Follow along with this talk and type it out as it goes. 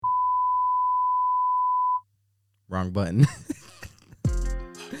Wrong button.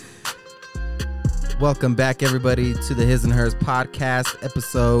 Welcome back, everybody, to the His and Hers podcast,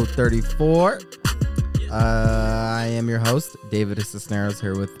 episode 34. I am your host, David Cisneros,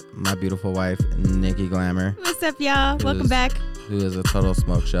 here with my beautiful wife, Nikki Glamour. What's up, y'all? Welcome back. Who is a total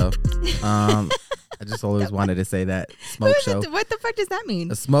smoke show. I just always wanted to say that. Smoke show. What the fuck does that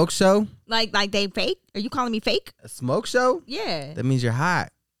mean? A smoke show? Like they fake? Are you calling me fake? A smoke show? Yeah. That means you're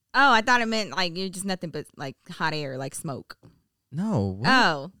hot. Oh, I thought it meant like you're just nothing but like hot air, like smoke. No. What?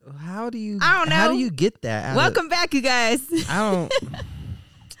 Oh. How do you? I don't know. How do you get that? Welcome back, you guys. I don't.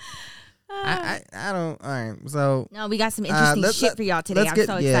 I don't. All right. So. No, we got some interesting shit for y'all today. I'm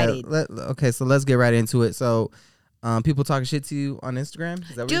so excited. Okay, so let's get right into it. So, people talking shit to you on Instagram?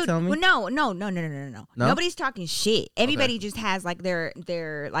 Is that what you're telling me? Well, no. Nobody's talking shit. Everybody just has like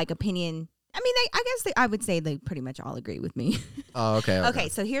their like opinion. I mean, I would say they pretty much all agree with me. Oh, okay. Okay,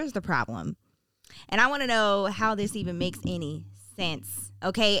 so here's the problem. And I want to know how this even makes any sense.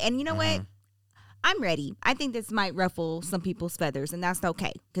 Okay, and you know what? I'm ready. I think this might ruffle some people's feathers, and that's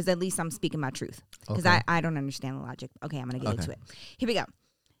okay, because at least I'm speaking my truth. Because I don't understand the logic. Okay, I'm going to get into it. Here we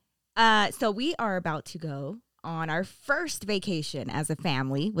go. So we are about to go on our first vacation as a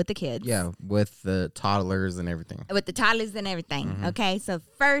family with the kids. Yeah, with the toddlers and everything. With the toddlers and everything. Okay, so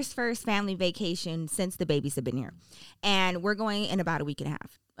first family vacation since the babies have been here. And we're going in about a week and a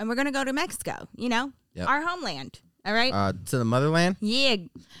half. And we're going to go to Mexico, our homeland. All right. To the motherland? Yeah.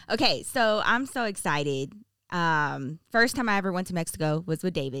 Okay, so I'm so excited. First time I ever went to Mexico was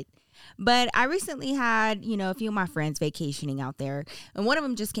with David. But I recently had, a few of my friends vacationing out there. And one of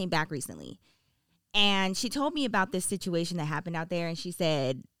them just came back recently. And she told me about this situation that happened out there. And she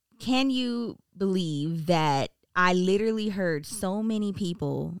said, can you believe that I literally heard so many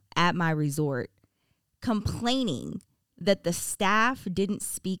people at my resort complaining that the staff didn't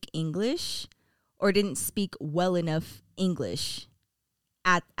speak English or didn't speak well enough English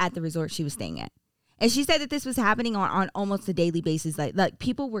at the resort she was staying at. And she said that this was happening on almost a daily basis. Like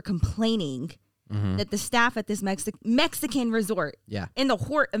people were complaining that the staff at this Mexican resort in the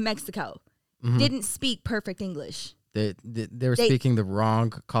heart of Mexico didn't speak perfect English. They were speaking the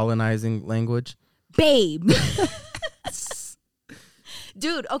wrong colonizing language. Babe.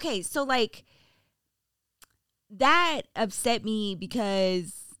 Dude, okay, so like that upset me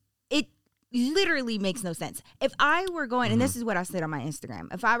because it literally makes no sense. If I were going, and this is what I said on my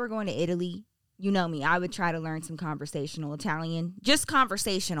Instagram, if I were going to Italy, you know me, I would try to learn some conversational Italian. Just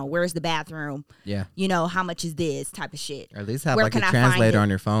conversational. Where's the bathroom? Yeah. How much is this type of shit? Or at least have like a translator on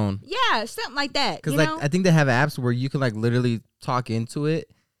your phone. Yeah, something like that. Because I think they have apps where you can like literally talk into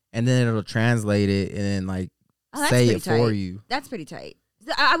it and then it'll translate it and then say it for you. That's pretty tight.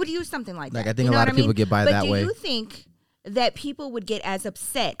 I would use something like that. Like I think a lot of people get by that way. But do you think that people would get as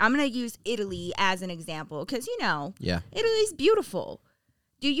upset? I'm going to use Italy as an example because, Italy's beautiful.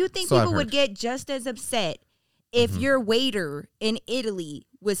 Do you think people would get just as upset if your waiter in Italy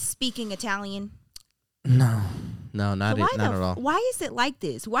was speaking Italian? No, not at all. Why is it like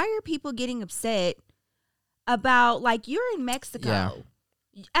this? Why are people getting upset about, like, you're in Mexico?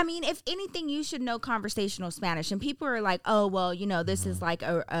 Yeah. I mean, if anything, you should know conversational Spanish. And people are like, oh, well, this is like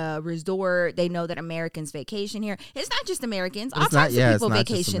a resort. They know that Americans vacation here. It's not just Americans. All types of people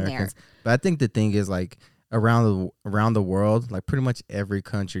vacation there. But I think the thing is, like, around the world, like pretty much every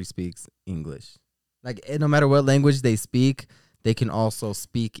country speaks English. Like no matter what language they speak, they can also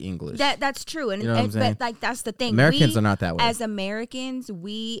speak English. That's true, and, you know what I'm saying? But like that's the thing. Americans are not that way. As Americans,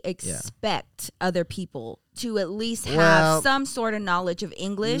 we expect other people to at least have some sort of knowledge of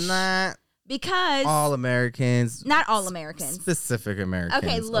English. Because all Americans, not all Americans, specific Americans.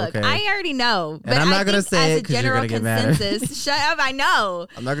 Okay, look, I already know, but I'm not gonna say it because you're gonna get mad. Shut up! I know.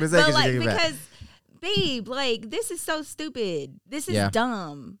 I'm not gonna say it because you're gonna get mad. Babe, like, this is so stupid. This is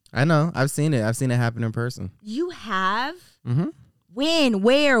dumb. I know. I've seen it. I've seen it happen in person. You have? When?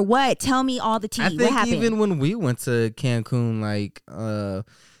 Where? What? Tell me all the tea. What happened? Even when we went to Cancun, like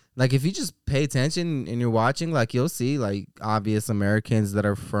if you just pay attention and you're watching, like you'll see like obvious Americans that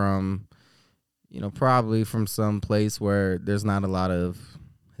are from, probably from some place where there's not a lot of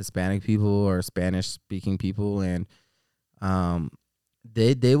Hispanic people or Spanish speaking people, and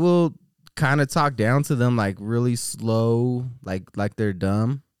they will kind of talk down to them like really slow, like they're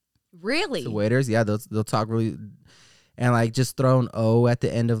dumb. Really? The waiters, yeah, they'll talk really, and like just throw an O at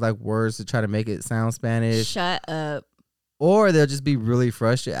the end of like words to try to make it sound Spanish. Shut up. Or they'll just be really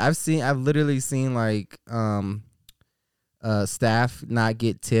frustrated. I've literally seen like staff not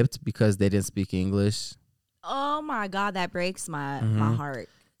get tipped because they didn't speak English. Oh my God, that breaks my heart.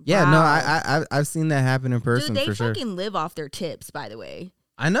 Yeah, wow. no, I've seen that happen in person. Dude, for sure. They fucking live off their tips, by the way.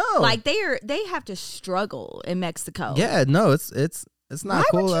 I know. Like they have to struggle in Mexico. Yeah, no, it's not Why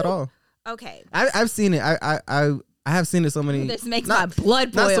cool would at you- all. Okay. I've seen it. I have seen it so many. This makes not, my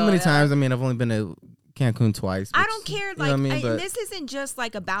blood boil. Not so many times. I mean, I've only been to Cancun twice. I don't care. You know Like, what I mean? But this isn't just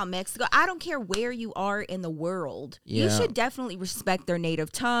like about Mexico. I don't care where you are in the world. You Yeah. should definitely respect their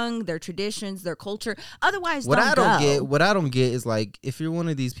native tongue, their traditions, their culture. Otherwise, what I don't go. what I don't get is like if you're one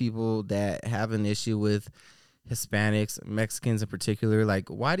of these people that have an issue with Hispanics, Mexicans in particular, like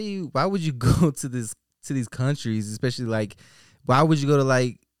why would you go to these countries, especially like why would you go to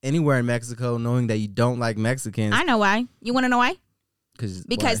like anywhere in Mexico knowing that you don't like Mexicans? I know why. You want to know why? why?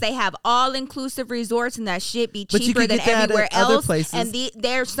 Because they have all-inclusive resorts and that shit be But you cheaper could than get that everywhere at other else. places. And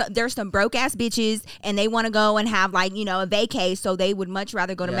there's some broke-ass bitches, and they want to go and have, like, you know, a vacay, so they would much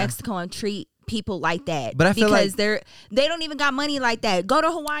rather go to Yeah. Mexico and treat people like that. But I feel because like- they don't even got money like that. Go to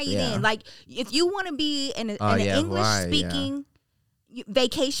Hawaii Yeah. then. Like, if you want to be in an Hawaii, English-speaking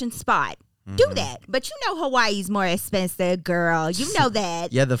vacation spot, do that. But you know Hawaii's more expensive, girl. You know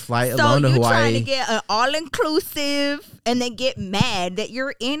that. Yeah, the flight So alone to you're Hawaii. trying to get an all-inclusive, and then get mad that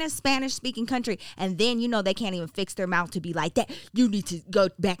you're in a Spanish-speaking country, and then you know they can't even fix their mouth to be like that. You need to go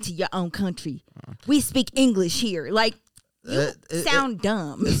back to your own country. We speak English here. Like, you sound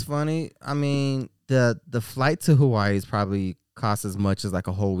dumb. It's funny. I mean, the flight to Hawaii is probably cost as much as like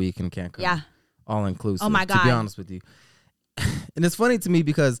a whole week in Cancun. Yeah. All inclusive. Oh, my To be God. honest with you. And it's funny to me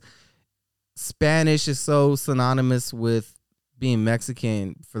because Spanish is so synonymous with being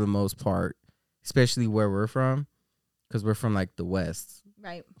Mexican for the most part, especially where we're from, because we're from like the West,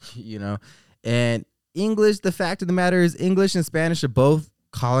 Right. you know. And English, the fact of the matter is, English and Spanish are both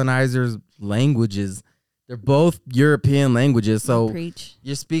colonizers' languages. They're both European languages. So Preach.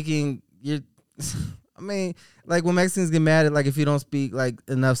 you're speaking. I mean, like when Mexicans get mad at like if you don't speak like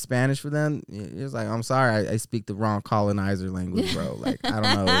enough Spanish for them, it's like I'm sorry, I speak the wrong colonizer language, bro. Like I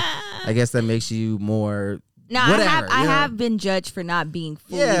don't know. I guess that makes you more. No, whatever, I you know? have been judged for not being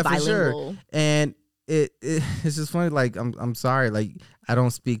fully Yeah, for bilingual. sure. And it's just funny. Like I'm sorry. Like I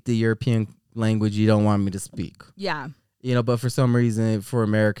don't speak the European language you don't want me to speak. Yeah. You know, but for some reason, for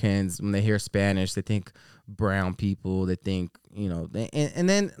Americans, when they hear Spanish, they think brown people. They think, you know, and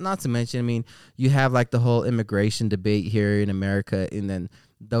then not to mention, I mean, you have like the whole immigration debate here in America, and then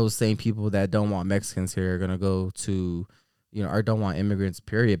those same people that don't want Mexicans here are gonna go to, you know, or don't want immigrants,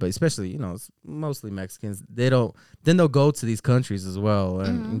 period. But especially, you know, it's mostly Mexicans. Then they'll go to these countries as well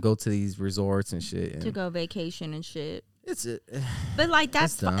and go to these resorts and shit. And To go vacation and shit. it's But like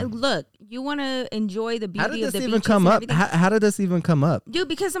that's dumb. look, you want to enjoy the how beauty did of the this even beaches come and up? everything. How did this even come up? Dude,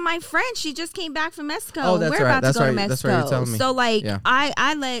 because of my friend, she just came back from Mexico. Oh, that's We're right. about That's to go right. to That's Mexico. right. You're telling me. So like, Yeah.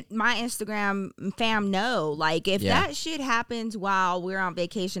 I let my Instagram fam know, like, if Yeah. that shit happens while we're on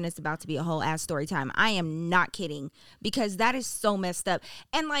vacation, it's about to be a whole ass story time. I am not kidding, because that is so messed up.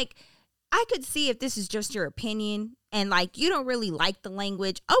 And like, I could see if this is just your opinion and like you don't really like the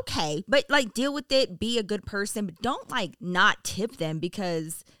language, okay, but like deal with it, be a good person, but don't like not tip them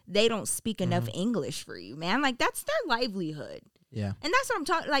because they don't speak enough English for you, man. Like that's their livelihood. Yeah. And that's what I'm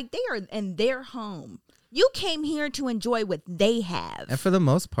talking, like they are in their home. You came here to enjoy what they have. And for the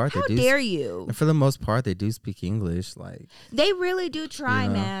most part, How they do. dare you? And for the most part, they do speak English. Like, They really do try,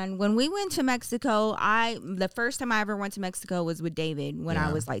 Yeah. man. When we went to Mexico, the first time I ever went to Mexico was with David when I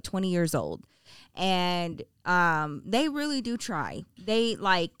Yeah. was like 20 years old. And they really do try. They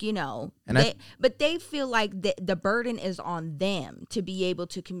like, you know, And but they feel like the burden is on them to be able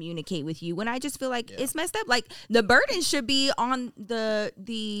to communicate with you. When I just feel like it's messed up. Like the burden should be on the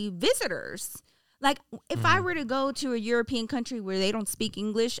visitors. Like if I were to go to a European country where they don't speak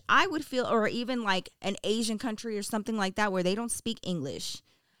English, I would feel, or even like an Asian country or something like that where they don't speak English,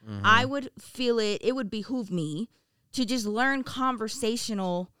 I would feel it would behoove me to just learn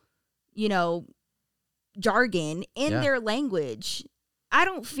conversational, you know, jargon in Yeah. their language. I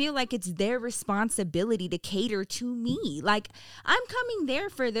don't feel like it's their responsibility to cater to me. Like I'm coming there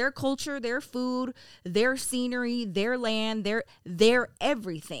for their culture, their food, their scenery, their land, their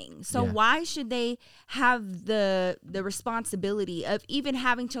everything. So Yeah. why should they have the responsibility of even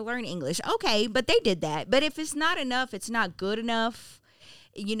having to learn English? Okay, but they did that. But if it's not enough, it's not good enough.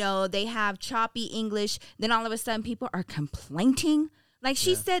 You know, they have choppy English, then all of a sudden people are complaining. Like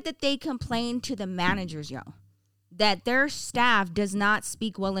she said that they complained to the managers, yo, that their staff does not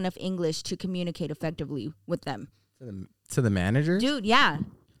speak well enough English to communicate effectively with them. to the managers, Dude, yeah.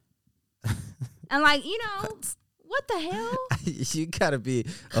 And like, you know, what the hell? you gotta be a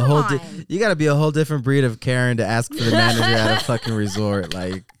Come whole. on. You gotta be a whole different breed of Karen to ask for the manager at a fucking resort.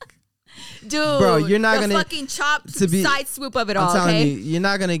 Like, Dude, Bro, you're not the gonna- fucking chop to be- side swoop of it I'm all, telling okay? you, you're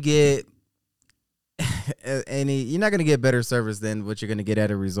not gonna get. you're not gonna get better service than what you're gonna get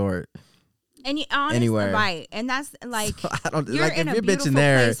at a resort. And you honestly, Anywhere. right? And that's like, So I don't you're like in if a you're beautiful bitching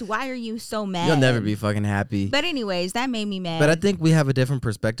there, place. Why are you so mad? you'll never be fucking happy. But anyways, that made me mad. But I think we have a different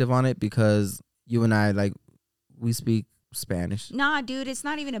perspective on it because you and I, like, we speak Spanish. Nah, dude, it's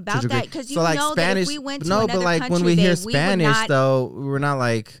not even about that. Because you So, like, know Spanish, that if we went to no, another but like country, when we hear babe, we would Spanish, not, though, we're not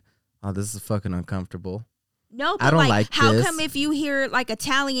like, oh, this is fucking uncomfortable. No, but I don't like how this. come if you hear like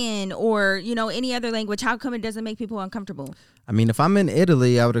Italian or, you know, any other language, how come it doesn't make people uncomfortable? I mean, if I'm in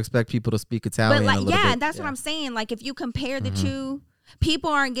Italy, I would expect people to speak Italian. But like, a little bit. that's what I'm saying. Like, if you compare the two, people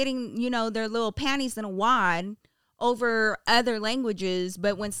aren't getting, you know, their little panties in a wad over other languages.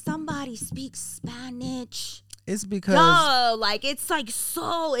 But when somebody speaks Spanish, It's because no, like it's like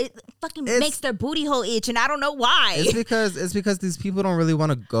it fucking makes their booty hole itch, and I don't know why. it's because these people don't really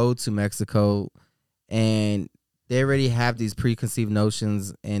want to go to Mexico, and they already have these preconceived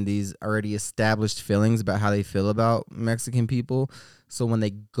notions and these already established feelings about how they feel about Mexican people. So when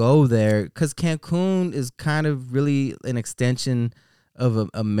they go there, because Cancun is kind of really an extension of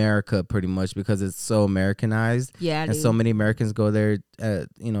America, pretty much, because it's so Americanized. Yeah, and so many Americans go there,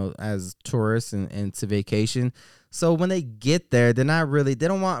 you know, as tourists and to vacation. So when they get there, they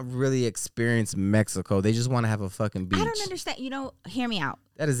don't want really experience Mexico. They just want to have a fucking beach. I don't understand. You know, hear me out.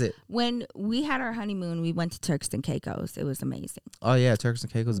 That is it. When we had our honeymoon, we went to Turks and Caicos. It was amazing. Oh yeah, Turks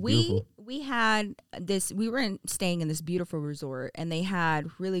and Caicos is beautiful. We had this. We were staying in this beautiful resort, and they had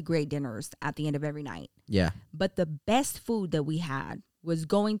really great dinners at the end of every night. Yeah. But the best food that we had was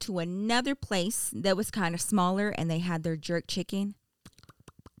going to another place that was kind of smaller, and they had their jerk chicken.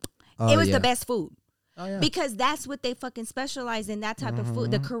 Oh, it was yeah. the best food. Oh, yeah. Because that's what they fucking specialize in, that type of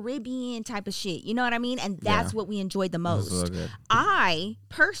food, the Caribbean type of shit. You know what I mean? And that's what we enjoyed the most. so good. I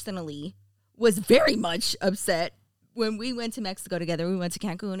personally was very much upset when we went to Mexico together. We went to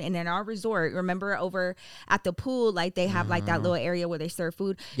Cancun, and in our resort, remember over at the pool, like they have like that little area where they serve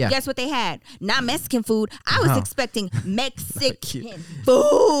food. Yeah. Guess what they had? Not Mexican food. I was No. expecting Mexican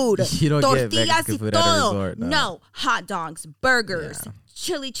food. You don't get Tortillas Mexican y food at a todo. resort, no. No, hot dogs, burgers. Yeah.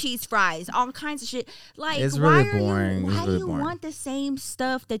 Chili cheese fries, all kinds of shit. Like, It's why really boring. It's why really do you boring. want the same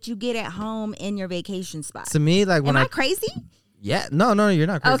stuff that you get at home in your vacation spot? To me, like when Am I crazy? yeah, no, you're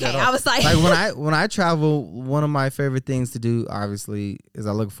not crazy. Okay, at all. I was like- when I travel, one of my favorite things to do, obviously, is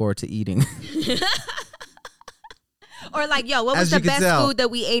I look forward to eating. Or like, yo, what As was the you can best tell. food that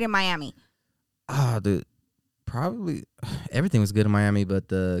we ate in Miami? Oh, dude, probably everything was good in Miami, but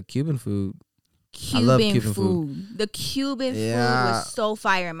the Cuban food. Cuban, love Cuban food. The Cuban food Yeah. was so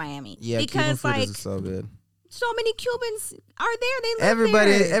fire in Miami. Yeah, Cuban because food like is so good. so many Cubans are there. They live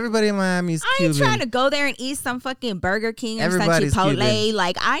there. Everybody in Miami is I Cuban. ain't trying to go there and eat some fucking Burger King or some Everybody's Chipotle. Cuban.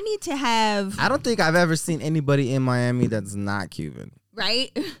 Like, I need to have I don't think I've ever seen anybody in Miami that's not Cuban.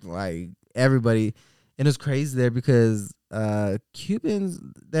 right. Like everybody, and it's crazy there because Cubans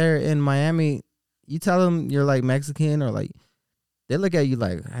there in Miami, you tell them you're like Mexican or like they look at you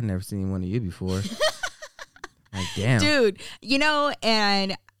like I never seen one of you before. Like damn, Dude, you know,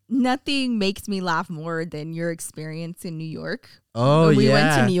 and nothing makes me laugh more than your experience in New York. Oh When we yeah,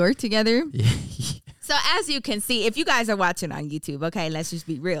 went to New York together. Yeah. So as you can see, if you guys are watching on YouTube, okay, let's just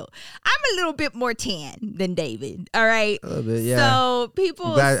be real. I'm a little bit more tan than David. All right. A little bit, yeah. So people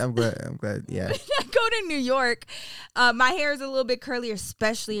I'm glad. Yeah. when I go to New York, my hair is a little bit curly,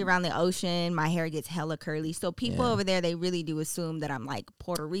 especially around the ocean. My hair gets hella curly. So people Yeah. over there, they really do assume that I'm like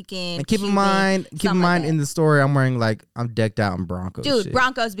Puerto Rican. And keep in Cuban, mind, something like in that. the story, I'm wearing like I'm decked out in Broncos. Dude, shit.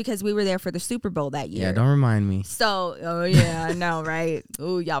 Broncos, because we were there for the Super Bowl that year. Yeah, don't remind me. So, oh yeah, I know, right?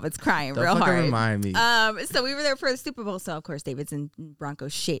 Oh, y'all was crying Don't real fucking hard. remind me. So we were there for the Super Bowl. So of course, David's in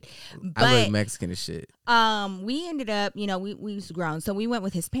Broncos shit. I look But Mexican as shit. we ended up, you know, we was grown, so we went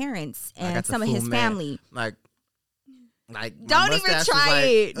with his parents I got and the some of full his man. family. Like my Don't even mustache was try like,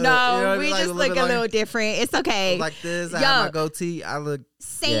 it. No, you know what I we mean? Like, just look a bit little different. It's okay. like this. I Yo. have my goatee. I look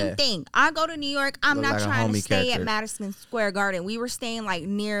Same yeah. thing. I go to New York. I'm Look not like a trying to homie stay character. at Madison Square Garden. We were staying like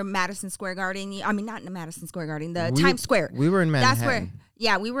near Madison Square Garden. I mean, not in the Madison Square Garden, the Times Square. We were in Manhattan. That's where,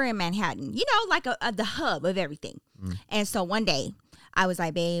 yeah, we were in Manhattan. You know, like the hub of everything. Mm. And so one day, I was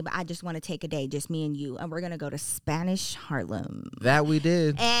like, babe, I just want to take a day, just me and you, and we're gonna go to Spanish Harlem. That we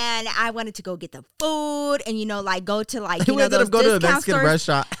did. And I wanted to go get the food, and you know, like go to like We you know ended those up going to a discount Mexican stores.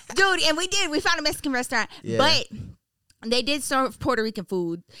 restaurant. Dude, and we did. We found a Mexican restaurant, Yeah. but they did serve Puerto Rican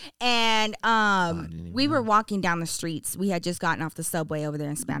food. And didn't even we were walking down the streets. We had just gotten off the subway over there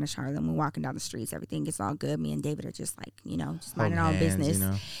in Spanish Harlem. We're walking down the streets. Everything is all good. Me and David are just like, you know, just minding our own Holding hands, business.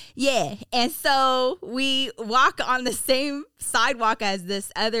 you know. Yeah. And so we walk on the same sidewalk as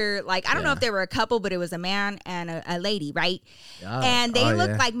this other, like, I don't know if they were a couple, but it was a man and a lady, right? And they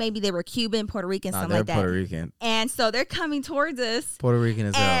looked like maybe they were Cuban, Puerto Rican, something like that. Puerto Rican. And so they're coming towards us. Puerto Rican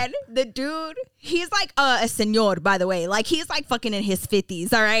as hell. And the dude, he's like a senor, by the way. Like, he's like fucking in his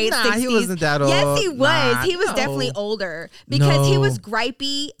 50s, all right? Nah, 60s. he wasn't that old. Yes, he was. Nah, he was definitely older because he was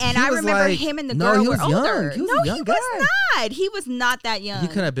gripey. And I remember him and the girl were older. He was not. He was not that young. He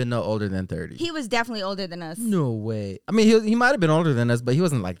couldn't have been no older than 30. He was definitely older than us. No way. I mean, he might have been older than us, but he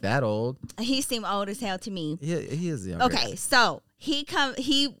wasn't like that old. He seemed old as hell to me. He is young. Okay, so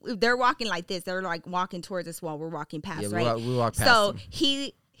they're walking like this. They're like walking towards us while we're walking past, right? We walk past so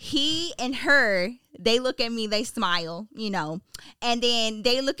him. he and her, they look at me, they smile, and then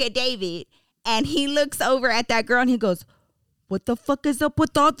they look at David, and he looks over at that girl, and he goes, "What the fuck is up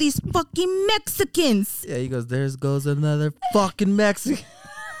with all these fucking Mexicans?" Yeah, he goes, "There goes another fucking Mexican."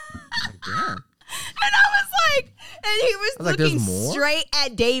 Like, damn. And I was like, and he was looking straight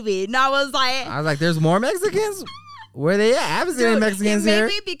at David, and I was like, "There's more Mexicans? Where they at? I haven't seen any Mexicans here."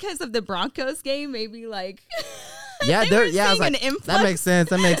 Maybe because of the Broncos game, maybe like. Yeah, I was like, that makes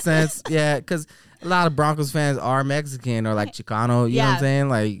sense. Yeah, because a lot of Broncos fans are Mexican or like Chicano. You know what I'm saying?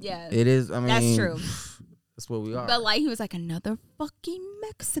 Like, it is. I mean, that's true. That's what we are. But like, he was like, another fucking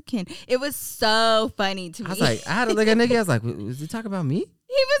Mexican. It was so funny to me. I was like, I had to look at Nikki. I was like, was he talking about me?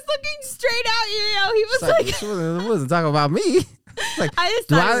 He was looking straight at you. He was like she wasn't talking about me. Like, I just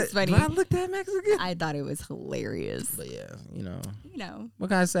thought it was funny. Do I look that Mexican? I thought it was hilarious. But yeah, you know. What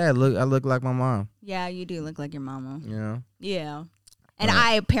can I say? I look like my mom. Yeah, you do look like your mama. Yeah. And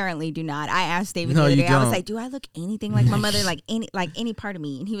I apparently do not. I asked David the other day. I was like, "Do I look anything like my mother? Like any part of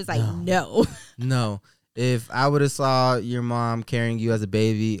me?" And he was like, "No." No. If I would have saw your mom carrying you as a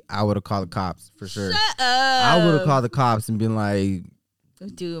baby, I would have called the cops for sure. Shut up. I would have called the cops and been like,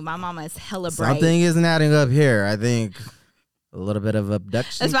 "Dude, my mama is hella bright. Something isn't adding up here. I think a little bit of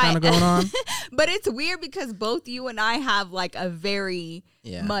abduction kind of going on." But it's weird because both you and I have like a very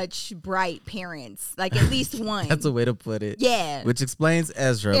much bright parents, like at least one. That's a way to put it. Yeah. Which explains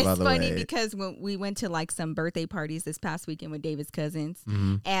Ezra, by the way. It's funny because when we went to like some birthday parties this past weekend with David's cousins,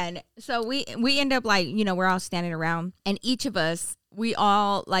 and so we end up like, we're all standing around, and each of us, we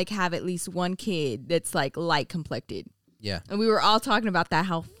all like have at least one kid that's like light complected. Yeah. And we were all talking about that,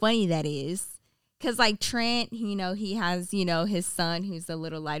 how funny that is. Because, like, Trent, he has, his son who's a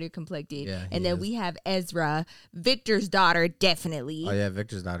little lighter complected. Yeah, and then we have Ezra, Victor's daughter, definitely. Oh, yeah,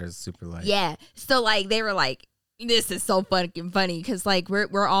 Victor's daughter is super light. Yeah. So, like, they were like, this is so fucking funny because, like,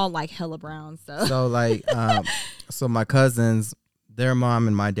 we're all, like, hella brown. So, like, so my cousins, their mom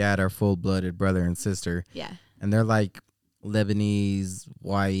and my dad are full-blooded brother and sister. Yeah. And they're, like, Lebanese,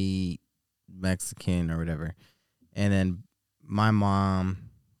 white, Mexican or whatever. And then my mom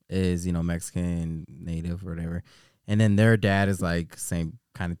is, Mexican, native or whatever. And then their dad is like same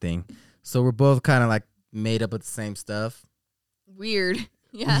kind of thing. So we're both kind of like made up of the same stuff. Weird.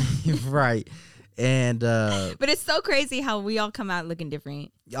 Yeah. Right. And but it's so crazy how we all come out looking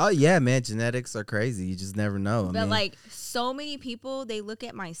different. Oh yeah, man, genetics are crazy. You just never know. But like so many people, they look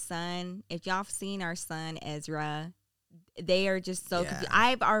at my son. If y'all have seen our son Ezra, they are just so confused.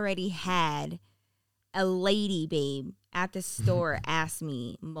 I've already had a lady babe at the store asked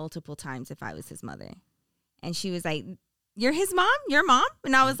me multiple times if I was his mother. And she was like, "You're his mom? Your mom?"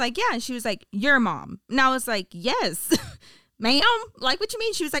 And I was like, "Yeah." And she was like, "Your mom?" And I was like, "Yes." "Ma'am?" Like, "What you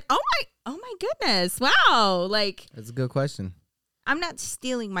mean?" She was like, oh my goodness. Wow. Like, that's a good question. I'm not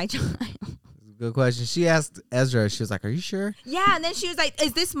stealing my child. Good question. She asked Ezra, she was like, "Are you sure?" Yeah, and then she was like,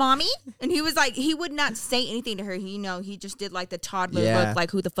 "Is this mommy?" And he was like, he would not say anything to her. He just did like the toddler look, like,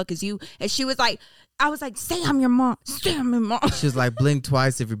 "Who the fuck is you?" And she was like, I was like, "Say I'm your mom. Say I'm your mom." She was like, "Blink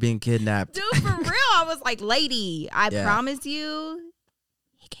twice if you're being kidnapped." Dude, for real. I was like, "Lady, I promise you,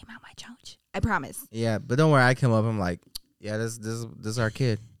 he came out my church. I promise." Yeah, but don't worry. I come up, I'm like, "Yeah, this is our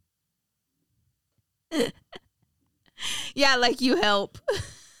kid." Yeah, like you help.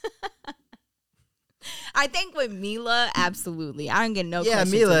 I think with Mila, absolutely. I don't get no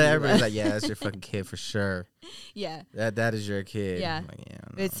questions. Yeah, Mila, everybody's like, "Yeah, that's your fucking kid for sure." Yeah. That is your kid. Yeah. Like,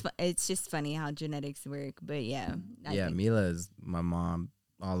 yeah, it's just funny how genetics work, but yeah. Mila is my mom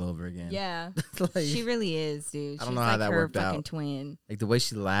all over again. Yeah. Like, she really is, dude. I don't know how that worked out. She's like her fucking twin. Like the way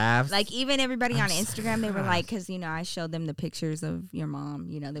she laughs. Like even everybody on Instagram, they were like, because, I showed them the pictures of your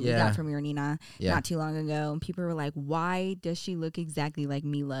mom, that we got from your Nina not too long ago. And people were like, "Why does she look exactly like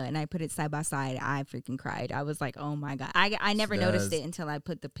Mila?" And I put it side by side. I freaking cried. I was like, oh my God. I never noticed it until I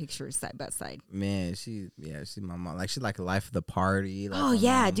put the pictures side by side. Man, she's my mom. Like, she's like a life of the party. Like, oh,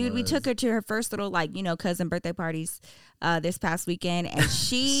 yeah, dude. We took her to her first little, cousin birthday parties this past weekend. And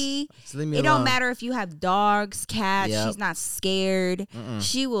She, Just leave me it alone. don't matter if you have dogs, cats. Yep. She's not scared. Mm-mm.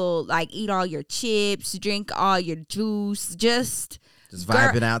 She will like eat all your chips, drink all your juice. Just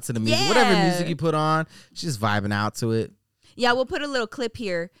vibing out to the music. Yeah. Whatever music you put on, she's just vibing out to it. yeah. We'll put a little clip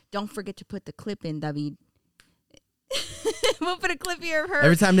here. Don't forget to put the clip in, David. We'll put a clip here of her.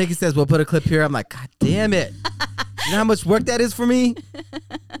 Every time Nikki says, we'll put a clip here, I'm like, God damn it. You know how much work that is for me?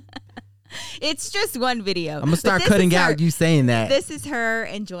 It's just one video. I'm going to start cutting out you saying that. This is her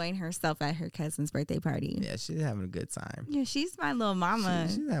enjoying herself at her cousin's birthday party. Yeah, she's having a good time. Yeah, she's my little mama.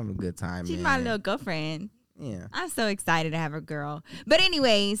 She's having a good time, She's man. my little girlfriend. Yeah. I'm so excited to have a girl. But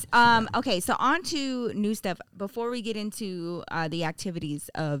anyways, okay, so on to new stuff. Before we get into the activities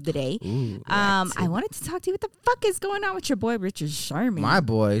of the day, Ooh, I wanted to talk to you. What the fuck is going on with your boy Richard Sherman? my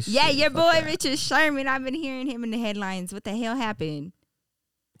boy. Yeah, shit, your fuck boy that. Richard Sherman. I've been hearing him in the headlines. What the hell happened?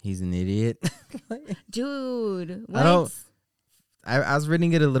 He's an idiot. Dude, what? I don't- I was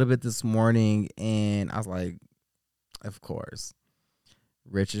reading it a little bit this morning, and I was like, of course,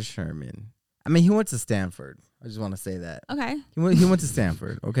 Richard Sherman. I mean, he went to Stanford. I just want to say that. Okay. He went to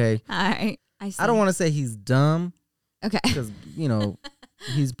Stanford, okay? All right. I I don't want to say he's dumb Okay. because,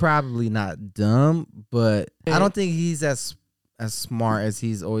 he's probably not dumb, but I don't think he's as smart as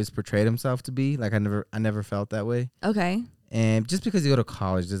he's always portrayed himself to be. Like, I never felt that way. Okay. And just because you go to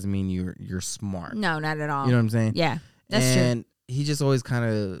college doesn't mean you're smart. No, not at all. You know what I'm saying? Yeah, that's and he just always kind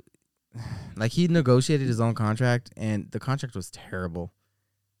of like he negotiated his own contract, and the contract was terrible.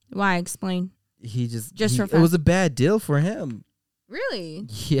 true. Why? Explain. He just for it was a bad deal for him. Really?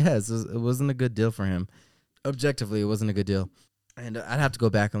 Yes, it wasn't a good deal for him. Objectively, it wasn't a good deal. And I'd have to go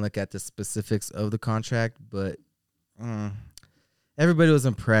back and look at the specifics of the contract, but everybody was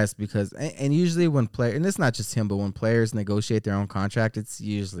impressed because, and usually when and it's not just him, but when players negotiate their own contract, it's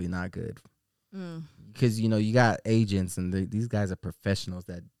usually not good. Mm. Because, you got agents and these guys are professionals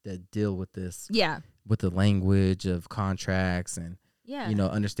that deal with this, Yeah. with the language of contracts and, Yeah.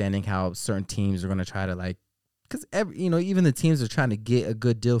 understanding how certain teams are going to try to because even the teams are trying to get a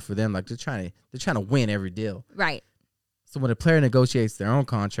good deal for them. Like they're trying to win every deal. Right. So when a player negotiates their own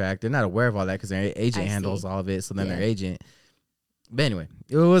contract, they're not aware of all that because their agent I handles see. all of it. So then Yeah. their agent. But anyway,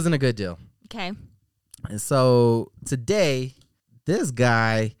 it wasn't a good deal. Okay. And so today, this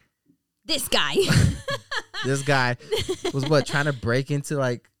guy This guy. was trying to break into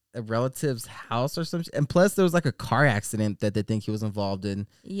like a relative's house or something. And plus there was like a car accident that they think he was involved in.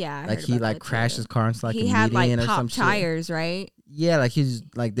 Yeah. I Like heard he about like that crashed too. his car into like He a had like median or pop some shit. tires, right? Yeah, like he's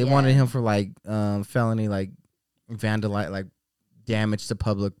like they Yeah. wanted him for like felony like like damage to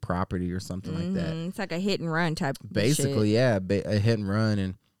public property or something like that. It's like a hit and run type. Basically, shit. yeah, a hit and run,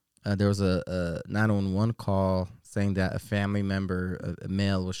 and there was a 911 call saying that a family member, a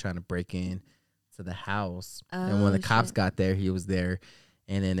male, was trying to break in to the house, and when the cops shit. got there, he was there,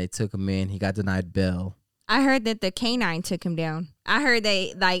 and then they took him in. He got denied bail. I heard that the canine took him down. I heard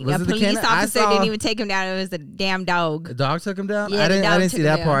they like Was a it the police canine? I officer saw- didn't even take him down. It was a damn The dog. dog took him down. Yeah, I the didn't dog see took him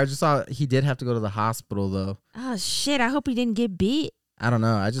that down. part. I just saw he did have to go to the hospital though. Oh shit! I hope he didn't get bit. I don't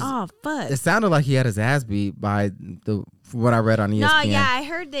know. I just Oh fuck. it sounded like he had his ass beat by what I read on ESPN. No, yeah, I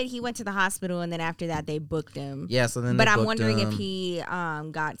heard that he went to the hospital and then after that they booked him. Yeah, so then But they I'm booked wondering if him. he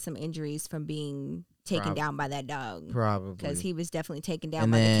got some injuries from being taken Prob- down by that dog. Probably Because he was definitely taken down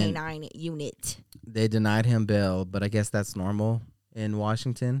And by then- the canine unit. they denied him bail, but I guess that's normal in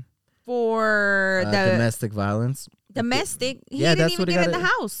Washington. For the Domestic violence. domestic, he Yeah, didn't that's even what he get in gotta- the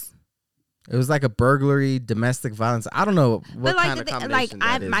house. It was like a burglary, domestic violence. I don't know what But like, kind of like combination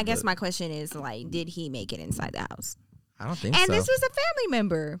that is, I guess but my question is like, did he make it inside the house? I don't think And so. this was a family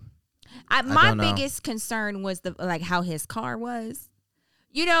member. don't My know. biggest concern was how his car was.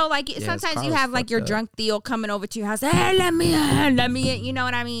 You know, like his sometimes car you was have like fucked your up. drunk Theo coming over to your house. Hey, let me in. You know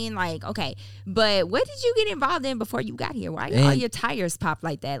what I mean? Like, okay, but what did you get involved in before you got here? Why all And- your tires pop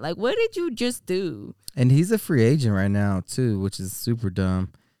like that? Like, what did you just do? And he's a free agent right now too, which is super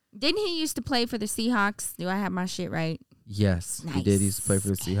dumb. Didn't he used to play for the Seahawks? Do I have my shit right? Yes, he did. He used to play for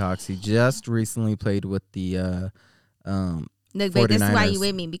the Nice. Seahawks. He just recently played with the Look, wait, this is why 49ers. you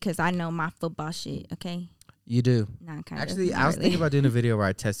with me because I know my football shit. Okay, You do. not kind Actually, of. I was thinking about doing a video where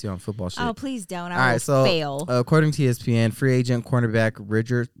I test you on football shit. Oh, please don't. I All will right, so fail. according to ESPN, free agent cornerback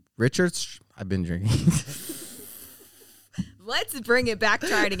Richards. I've been drinking. Let's bring it back.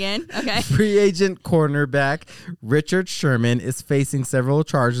 Try it again. Okay. Free agent cornerback Richard Sherman is facing several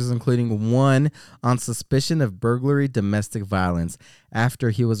charges, including one on suspicion of burglary domestic violence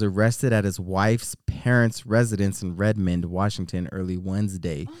after he was arrested at his wife's parents' residence in Redmond, Washington, early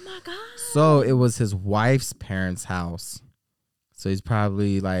Wednesday. Oh my god. So it was his wife's parents' house. So he's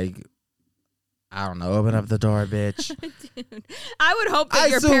probably like I don't know. Open up the door, bitch. Dude, I would hope that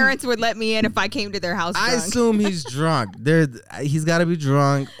your parents would let me in if I came to their house drunk. I assume he's drunk. He's got to be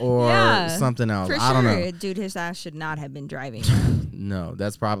drunk or something else. For I don't know. Dude, his ass should not have been driving. No,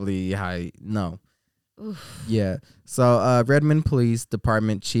 that's probably no. Oof. Yeah. So Redmond Police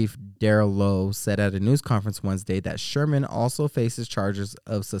Department Chief Daryl Lowe said at a news conference Wednesday that Sherman also faces charges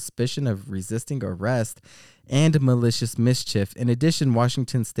of suspicion of resisting arrest and malicious mischief. In addition,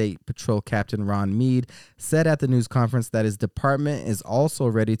 Washington State Patrol Captain Ron Mead said at the news conference that his department is also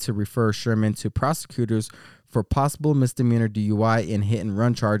ready to refer Sherman to prosecutors for possible misdemeanor DUI and hit and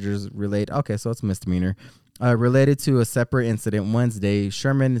run charges related. Okay, so it's misdemeanor. Related to a separate incident Wednesday,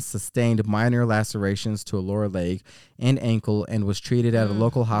 Sherman sustained minor lacerations to a lower leg and ankle and was treated at a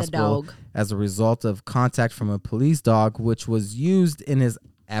local hospital as a result of contact from a police dog, which was used in his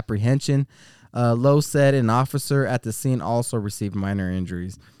apprehension. Lowe said an officer at the scene also received minor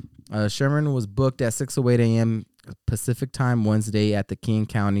injuries. Sherman was booked at 6:08 a.m. Pacific time Wednesday at the King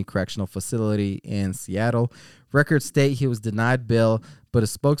County Correctional Facility in Seattle. Records state he was denied bail, but a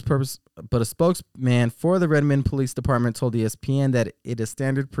spokesman for the Redmond Police Department told ESPN that it is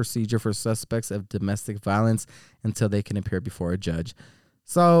standard procedure for suspects of domestic violence until they can appear before a judge.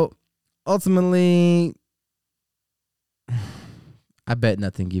 So ultimately, I bet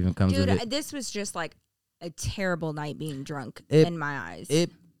nothing even comes of it. This was just like a terrible night being drunk in my eyes.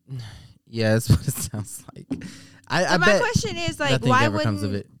 Yeah, that's what it sounds like. I my bet question is like, why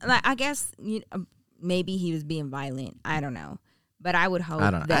wouldn't? Like, I guess maybe he was being violent. I don't know, but I would hope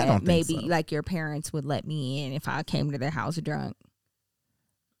that maybe like your parents would let me in if I came to their house drunk.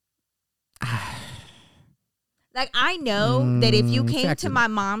 Like, I know that if you came to my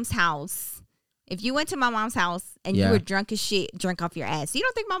mom's house, if you went to my mom's house and you were drunk as shit, drunk off your ass, you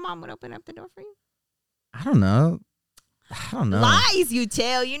don't think my mom would open up the door for you? I don't know. Lies you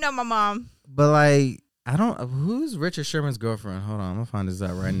tell. You know my mom. But like, who's Richard Sherman's girlfriend? Hold on, I'm gonna find this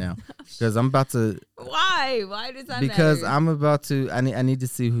out right now because I'm about to. Why? Why does that Because matter? I'm about to. I need to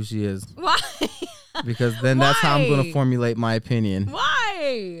see who she is. Why? Because then that's how I'm gonna formulate my opinion.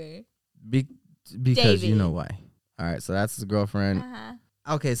 Why? Because David. You know why. All right, so that's his girlfriend. Uh-huh.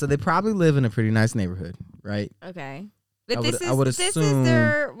 Okay, so they probably live in a pretty nice neighborhood, right? Okay, but this is assume,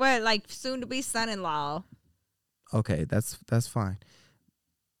 their soon to be son-in-law. Okay, that's fine.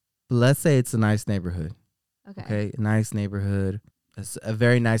 But let's say it's a nice neighborhood. Okay, nice neighborhood. It's a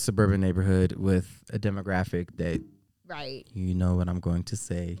very nice suburban neighborhood with a demographic that, right? You know what I'm going to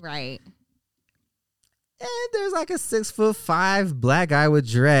say, right? And there's like a 6'5" black guy with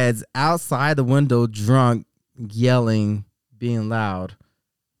dreads outside the window, drunk, yelling, being loud.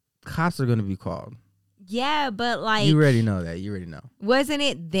 Cops are going to be called. Yeah, but like you already know that. You already know. Wasn't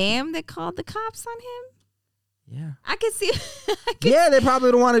it them that called the cops on him? Yeah, I could see. They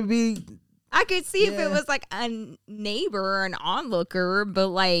probably don't want to be. I could see if it was like a neighbor or an onlooker, but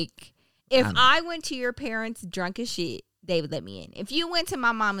like if I went to your parents drunk as shit, they would let me in. If you went to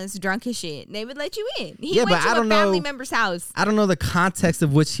my mama's drunk as shit, they would let you in. He went to a family member's house. I don't know the context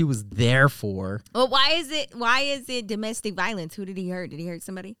of which he was there for. Well, why is it domestic violence? Who did he hurt? Did he hurt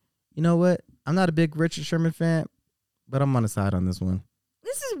somebody? You know what? I'm not a big Richard Sherman fan, but I'm on the side on this one.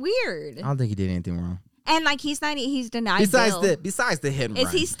 This is weird. I don't think he did anything wrong. And like he's denied bail. Besides the hit and run.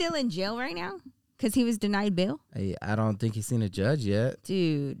 Is he still in jail right now? Because he was denied bail? Hey, I don't think he's seen a judge yet.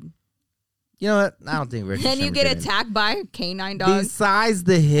 Dude. You know what? I don't think Richard Sherman. Then you get attacked by a canine dog. Besides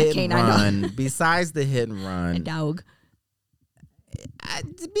the hit and run. Besides the hit and run. A dog.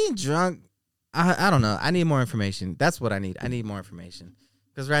 Being drunk, I don't know. I need more information. That's what I need. I need more information.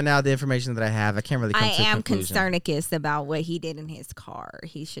 Because right now, the information that I have, I can't really come to a conclusion. I am concernicus about what he did in his car.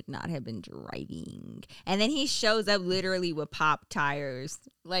 He should not have been driving. And then he shows up literally with pop tires.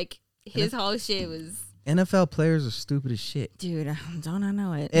 Like, his whole shit was... NFL players are stupid as shit. Dude, don't I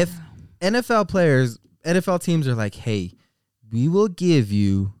know it. If NFL teams are like, hey, we will give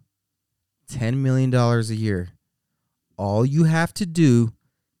you $10 million a year. All you have to do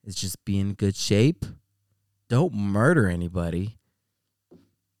is just be in good shape. Don't murder anybody.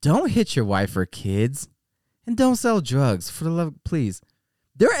 Don't hit your wife or kids, and don't sell drugs. For the love, please.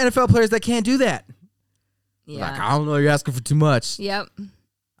 There are NFL players that can't do that. Yeah. Like, I don't know, you're asking for too much. Yep.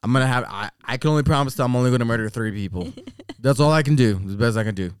 I'm gonna have. I can only promise that I'm only gonna murder 3 people. That's all I can do. It's the best I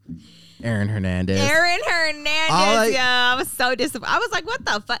can do. Aaron Hernandez. I was so disappointed. I was like, what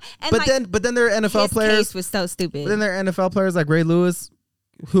the fuck? And but then there are NFL players. His case was so stupid. But then there are NFL players like Ray Lewis,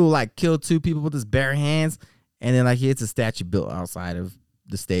 who like killed 2 people with his bare hands, and then like he hits a statue built outside of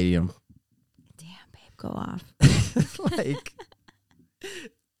the stadium. Damn, babe, go off. Like,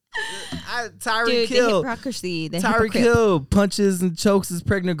 Tyreek Dude, Hill. the hypocrisy. The Tyreek hypocrite. Hill punches and chokes his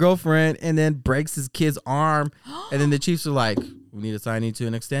pregnant girlfriend and then breaks his kid's arm. And then the Chiefs are like, we need to sign you to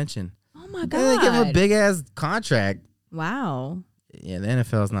an extension. Oh my And they give him a God. big ass contract. Wow. Yeah, the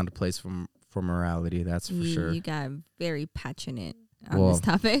NFL is not a place for morality. That's for sure. You got very passionate on Well, this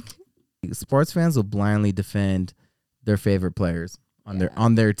topic. Sports fans will blindly defend their favorite players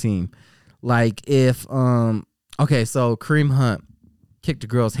on their team. Like if okay, so Kareem Hunt kicked a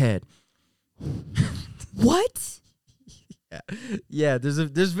girl's head. What? Yeah, there's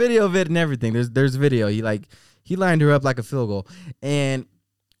video of it and everything. There's video. He lined her up like a field goal, and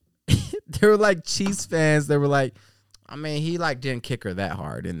there were like Chiefs fans. They were like, I mean, he like didn't kick her that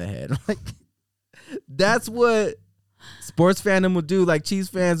hard in the head. Like that's what sports fandom would do. Like Chiefs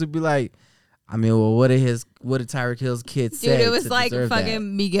fans would be like, I mean, well, what did Tyreek Hill's kids say? Dude, it was to like deserve fucking that?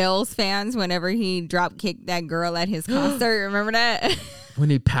 Miguel's fans whenever he drop kicked that girl at his concert. Remember that? When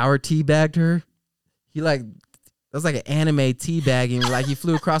he power teabagged her. He like that was like an anime teabagging. Like he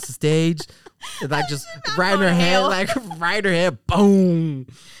flew across the stage, and, like just right in her head, like right in her head, boom.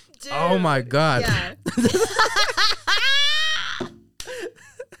 Dude. Oh my God. Yeah.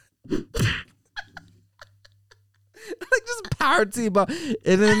 Like just power teabag.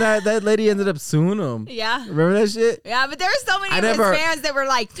 And then that lady ended up suing him. Yeah. Remember that shit? Yeah, but there were so many I of his never- fans that were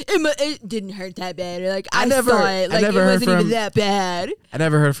like, it didn't hurt that bad. Like, I never- saw it. I Like, never it heard wasn't even from- that bad. I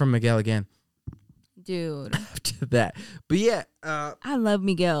never heard from Miguel again Dude, after that. But yeah, I love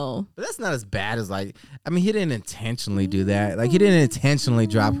Miguel. but that's not as bad as like, I mean, he didn't intentionally do that. Like he didn't intentionally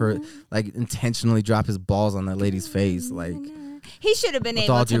drop his balls on that lady's face. Like He should have been With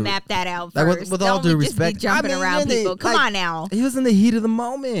able all to due- map that out like, first. with all Don't due just be respect, jumping I mean, around really, people. Come like, on now. he was in the heat of the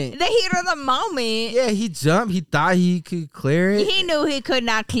moment. The heat of the moment. Yeah, he jumped. He thought he could clear it. He knew he could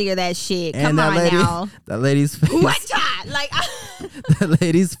not clear that shit. And Come that on lady, now. that lady's face, What shot? Like, that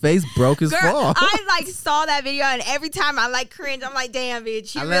lady's face broke his girl, fall. I like saw that video, and every time I like cringe. I'm like, damn, bitch,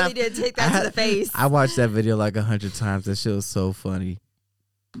 she I really laughed. did take that to the face. I watched that video like 100 times. That shit was so funny.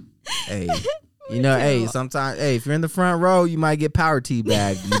 Hey, you know, hey, sometimes, hey, if you're in the front row, you might get power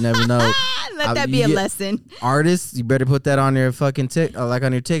teabagged. You never know. Let that be you a get- lesson. Artists, you better put that on your fucking like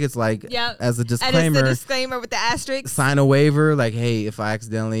on your tickets, like Yep. as a And it's disclaimer. the disclaimer with the asterisk. Sign a waiver, like, hey, if I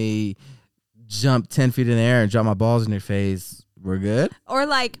accidentally jump 10 feet in the air and drop my balls in your face, we're good. Or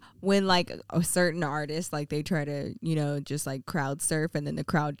like when like a certain artist, like they try to, you know, just like crowd surf, and then the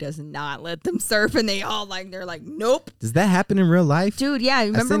crowd does not let them surf, and they all like, they're like, nope. Does that happen in real life? Dude, yeah,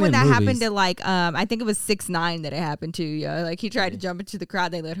 remember seen when it in that happened movies. to like I think it was 6ix9ine that it happened to. Yeah, like he tried to jump into the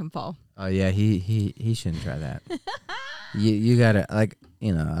crowd, they let him fall. Oh yeah, he shouldn't try that. you gotta, like,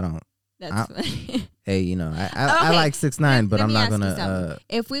 you know, I don't. That's funny. Hey, you know, I Okay, like 6ix9ine, but let I'm me not ask you gonna. something.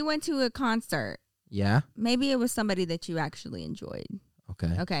 If we went to a concert, Yeah. maybe it was somebody that you actually enjoyed.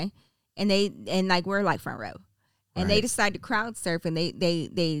 Okay. Okay. And like we're like front row. And they Right. decide to crowd surf, and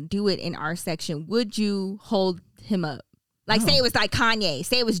they do it in our section. Would you hold him up? Like, No. say it was like Kanye,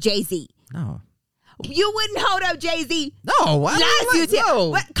 say it was Jay-Z. No. You wouldn't hold up Jay-Z. No. Why? Yes, you did. No.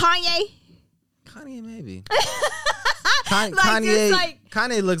 What, Kanye? Kanye maybe. Like, Kanye. just like-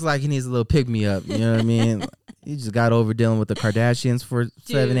 Kanye looks like he needs a little pick me up. You know what I mean? He just got over dealing with the Kardashians for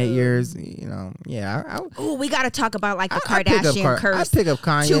 7-8 Dude. years. You know. Yeah. Oh, we got to talk about like the I pick up Kardashian I curse. pick up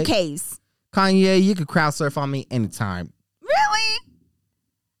Kanye. 2Ks. Kanye, you could crowd surf on me anytime. Really?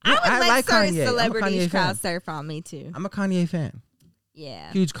 Yeah, I would I let like certain Kanye. I'm a celebrities Kanye crowd fan. surf on me too. I'm a Kanye fan.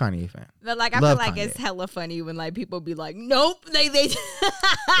 Yeah. Huge Kanye fan. But like I Love feel like Kanye. it's hella funny when like people be like, nope, they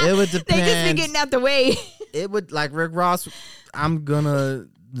It would they just depend. be getting out the way. It would, like Rick Ross. I'm gonna.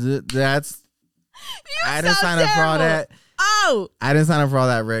 That's. I didn't so sign up for all terrible. that. Oh, I didn't sign up for all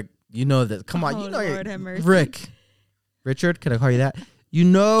that, Rick. You know that. Come on, Oh, you know Lord you're have mercy. Rick. Richard, can I call you that? You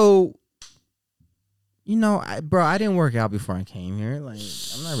know, bro. I didn't work out before I came here. Like,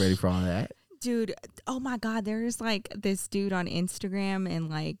 I'm not ready for all that. dude. Oh my God. There's like this dude on Instagram and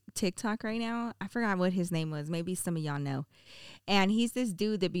like TikTok right now. I forgot what his name was. Maybe some of y'all know. And he's this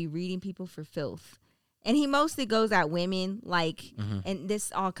dude that be reading people for filth. And he mostly goes at women, like, and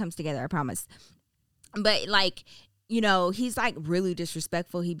this all comes together, I promise. But like, you know, he's like really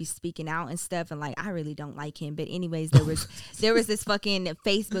disrespectful. He be speaking out and stuff, and like I really don't like him. But anyways, there was this fucking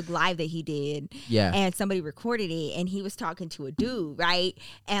Facebook Live that he did, Yeah. and somebody recorded it, and he was talking to a dude, right?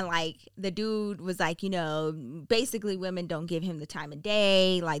 And like the dude was like, you know, basically women don't give him the time of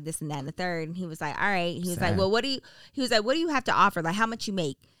day, like this and that and the third. And he was like, all right. He was Sad. like, well, what do you have to offer? Like, how much you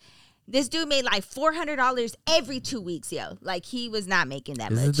make? This dude made like $400 every 2 weeks, yo. Like he was not making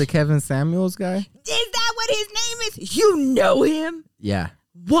that Is much. it the Kevin Samuels guy? Is that what his name is? You know him? Yeah.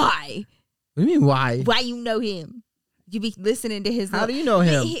 Why? What do you mean? Why? Why you know him? You be listening to his. How do you know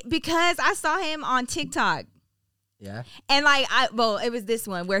him? Because I saw him on TikTok. Yeah. And like, it was this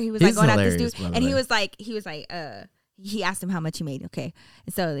one where he was He's like going out this hilarious, dude, and he was like, he asked him how much he made. Okay,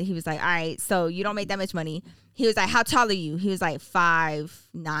 and so he was like, all right, so you don't make that much money. He was like, how tall are you? He was like 5'9"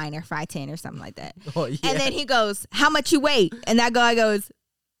 or 5'10" or something like that. Oh, yeah. And then he goes, how much you weigh? And that guy goes,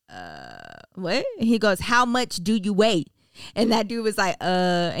 what? And he goes, how much do you weigh? And that dude was like,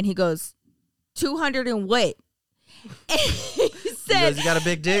 and he goes, 200 and what? And he said, you got a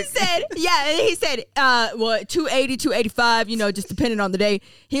big dick? He said, yeah. And he said, 280, 285, just depending on the day.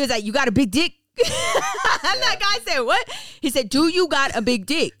 He was like, you got a big dick? And that guy said, what? He said, do you got a big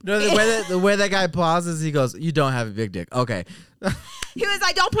dick? No, the way that guy pauses, he goes, you don't have a big dick. Okay. He was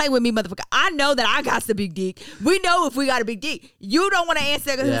like, don't play with me, motherfucker. I know that I got the big dick. We know if we got a big dick. You don't want to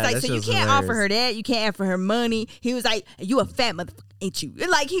answer. He was like, so you can't offer her that. You can't offer her money. He was like, you a fat motherfucker, ain't you?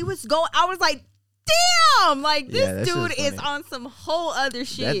 Like, he was going, I was like, damn, like this dude is on some whole other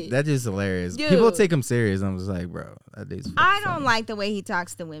shit. That dude's hilarious. Dude. People take him serious. I'm just like, bro, that dude's I don't funny. like the way he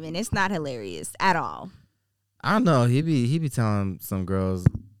talks to women. It's not hilarious at all. I don't know. He be telling some girls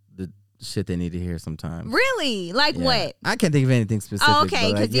the shit they need to hear sometimes. Really? Like what? I can't think of anything specific. Oh,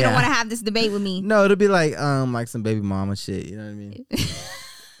 okay, because you don't want to have this debate with me. No, it'll be like some baby mama shit. You know what I mean?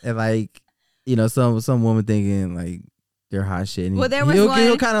 And like, some woman thinking like they're hot shit. And Well, there was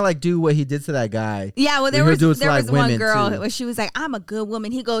he'll kind of like do what he did to that guy. Yeah, well, there was like one girl too. where she was like, I'm a good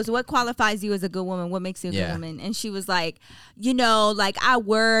woman. He goes, what qualifies you as a good woman? What makes you a good woman? And she was like, like I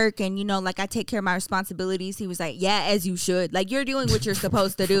work and, like I take care of my responsibilities. He was like, yeah, as you should. Like you're doing what you're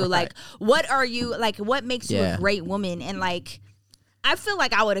supposed to do. Right. Like, what are you, like, what makes you a great woman? And like, I feel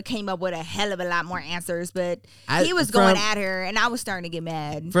like I would have came up with a hell of a lot more answers, but he was going at her, and I was starting to get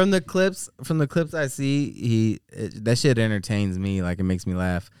mad. From the clips I see, that shit entertains me. Like it makes me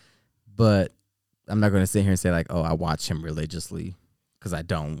laugh, but I'm not going to sit here and say like, oh, I watch him religiously because I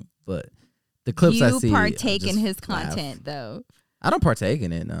don't. But the clips I see, you partake in his laugh. content though. I don't partake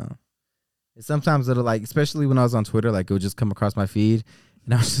in it. No. Sometimes it'll like, especially when I was on Twitter, like it would just come across my feed,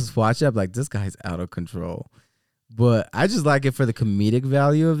 and I would just watch it. I'm like, this guy's out of control. But I just like it for the comedic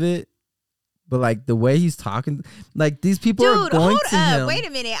value of it. But like the way he's talking, like these people are going to him. Wait a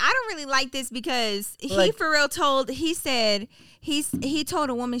minute. I don't really like this because he for real he said he told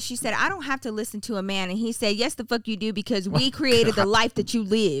a woman, she said, I don't have to listen to a man. And he said, yes, the fuck you do, because we created the life that you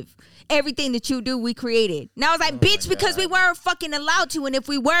live. Everything that you do, we created. And I was like, bitch, because we weren't fucking allowed to. And if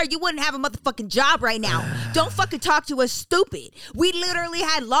we were, you wouldn't have a motherfucking job right now. Don't fucking talk to us stupid. We literally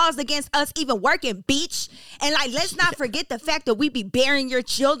had laws against us even working, bitch. And like, let's not forget the fact that we be bearing your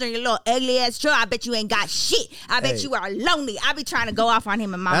children, your little ugly ass children. I bet you ain't got shit. I bet you are lonely. I be trying to go off on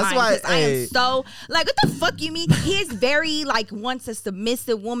him in my mind. Because I am so, like, what the fuck you mean? He is very, like, wants a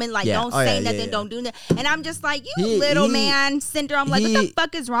submissive woman. Like, don't say nothing, don't do nothing. And I'm just like, you little man syndrome. Like, what the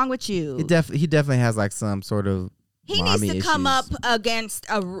fuck is wrong with you? He definitely has like some sort of he needs to come up issues. against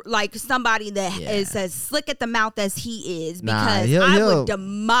somebody that is as slick at the mouth as he is, because I would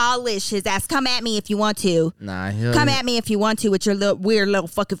demolish his ass. Come at me if you want to. Come at me if you want to with your little weird little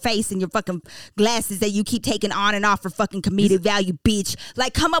fucking face and your fucking glasses that you keep taking on and off for fucking comedic value, bitch.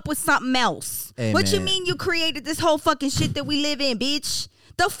 Like, come up with something else. Hey, what you mean you created this whole fucking shit that we live in, bitch?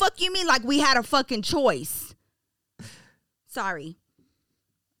 The fuck you mean like we had a fucking choice? Sorry.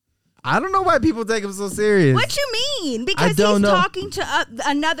 I don't know why people take him so serious. What you mean? Because he's talking to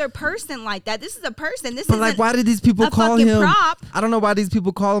another person like that. This is a person. This is like, why did these people call him? Prop. I don't know why these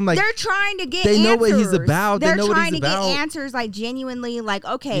people call him like. They're trying to get. They answers. know what he's about. They're they know trying what he's to about. get answers, like genuinely, like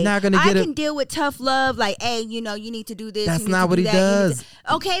okay, You're not gonna get I can deal with tough love. Like, hey, you need to do this. That's not what he does.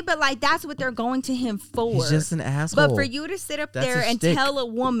 Okay, but like that's what they're going to him for. He's just an asshole. But for you to sit up there and tell a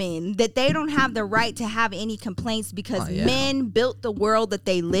woman that they don't have the right to have any complaints because men built the world that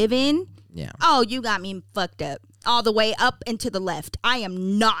they live in. Yeah. Oh, you got me fucked up all the way up and to the left. I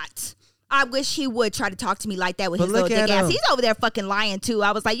am not. I wish he would try to talk to me like that with his little dick ass. He's over there fucking lying too.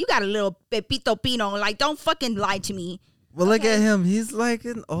 I was like, you got a little pepito pino. Like, don't fucking lie to me. Well, look at him. He's like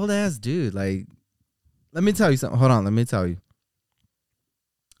an old ass dude. Like, let me tell you something. Hold on. Let me tell you.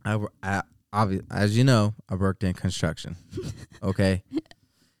 As you know, I worked in construction. Okay.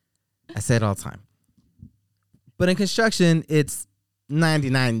 I say it all the time. But in construction, it's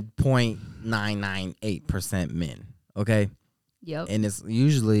 99.998% men. Okay. Yep. And it's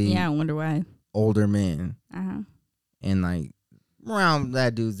usually I wonder why older men. And like around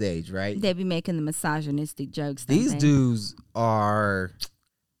that dude's age, right? They be making the misogynistic jokes. These dudes are.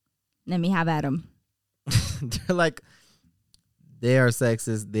 Let me have at them. They're like, they are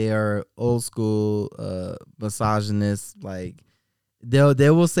sexist. They are old school misogynists. Like they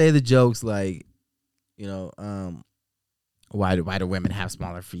will say the jokes like, why do women have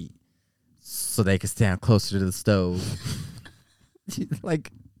smaller feet? So they can stand closer to the stove.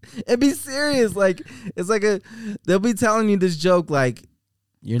 Like, and be serious. Like, it's like they'll be telling you this joke like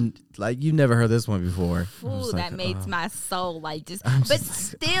you've never heard this one before. Ooh, that like, makes my soul like just. I'm But just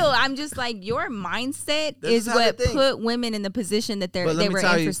still, I'm just like, your mindset This is is how they what think. put women in the position that But let they me were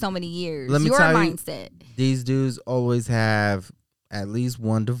tell in you- for so many years. let me Your tell you- mindset. These dudes always have at least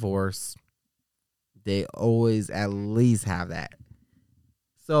one divorce. They always at least have that.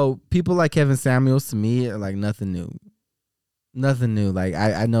 So people like Kevin Samuels to me are like nothing new. Nothing new. Like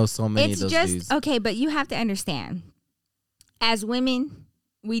I know so many It's of those just dudes. okay, but you have to understand. As women,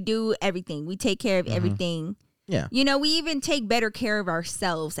 we do everything. We take care of everything. Yeah. You know, we even take better care of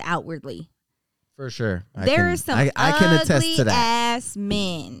ourselves outwardly. For sure. There are some I can attest ugly to that. ass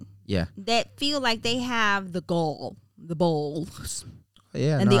men Yeah. that feel like they have the gall, the balls,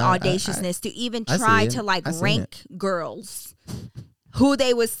 Yeah. and no, the I- audaciousness to even I see try it. to like I seen rank girls who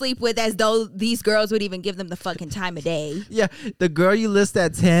they would sleep with as though these girls would even give them the fucking time of day. Yeah, the girl you list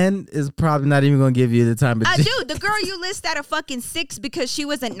at 10 is probably not even going to give you the time of day. Dude, the girl you list at a fucking 6 because she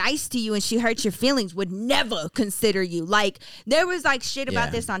wasn't nice to you and she hurt your feelings would never consider you. Like, there was like shit about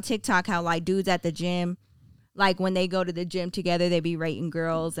Yeah. this on TikTok, how like dudes at the gym, like when they go to the gym together, they be rating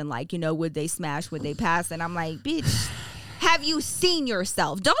girls and like, you know, would they smash, would they pass? And I'm like, bitch, have you seen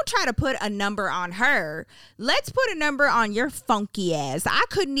yourself? Don't try to put a number on her. Let's put a number on your funky ass. I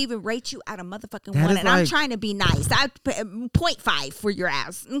couldn't even rate you at a motherfucking That 1, is and I'm like- trying to be nice. I 0.5 for your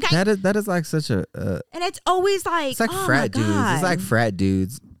ass. Okay. That is like such a And it's always like, it's like oh frat my dudes. God. It's like frat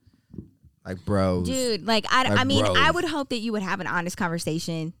dudes. Like bros. Dude, like Like I mean, bros. I would hope that you would have an honest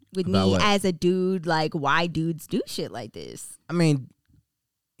conversation with About me what? as a dude, like why dudes do shit like this. I mean,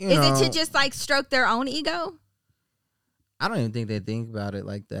 you Is know, it to just like stroke their own ego? I don't even think they think about it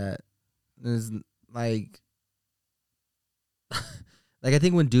like that. There's like like I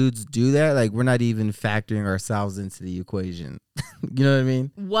think when dudes do that, like we're not even factoring ourselves into the equation. You know what I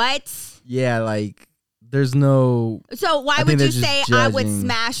mean? What? Yeah, like there's no So why I would think you they're say just I would judging.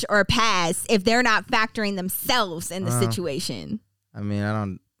 smash or pass if they're not factoring themselves in the situation? I mean, I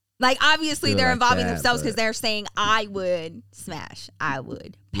don't Like obviously Do it they're like involving that, themselves because but- they're saying I would smash, I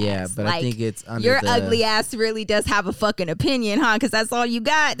would pass. yeah, but like, I think it's under your the, ugly ass really does have a fucking opinion, huh? Because that's all you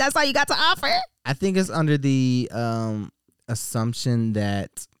got. That's all you got to offer. I think it's under the assumption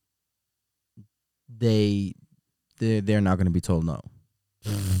that they're not going to be told no.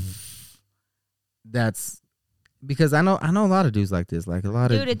 That's because I know a lot of dudes like this. Like a lot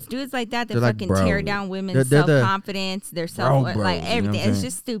Dude, of it's dudes like that that they're like fucking tear bros. down women's They're the self-confidence, their self, bros, like you know what I'm everything. It's saying?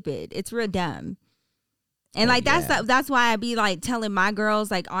 just stupid. It's real dumb. And Oh, like yeah. that's why I be like telling my girls,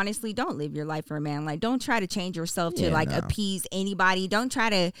 like, honestly, don't live your life for a man. Like, don't try to change yourself to Yeah, like no. appease anybody. Don't try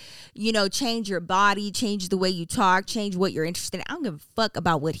to, you know, change your body, change the way you talk, change what you're interested in. I don't give a fuck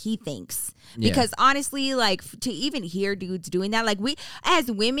about what he thinks. Yeah. Because honestly, like to even hear dudes doing that, like we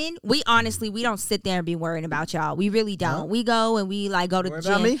as women, we honestly we don't sit there and be worrying about y'all. We really don't. No? We go and we like go to worry the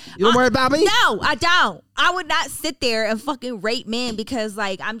gym. about me? You don't worry about me? No, I don't. I would not sit there and fucking rate men because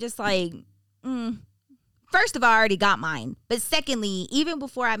like I'm just like, first of all, I already got mine. But secondly, even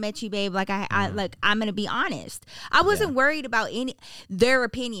before I met you, babe, like I like I'm gonna be honest. I wasn't worried about their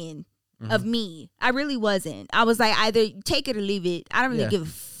opinion of me. I really wasn't. I was like, either take it or leave it. I don't really Yeah. give a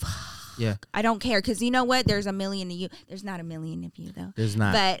fuck. Yeah. I don't care because you know what? There's a million of you. There's not a million of you though. There's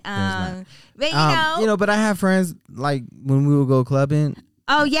not. But There's but not. You know, but I have friends like when we would go clubbing.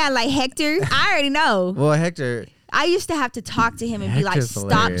 oh yeah, like Hector. I already know. Well, Hector, I used to have to talk to him and be like, Hector's stop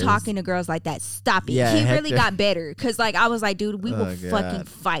hilarious. talking to girls like that. Stop it. Yeah, he really Hector- got better. Because, like, I was like, dude, we will Oh, fucking God.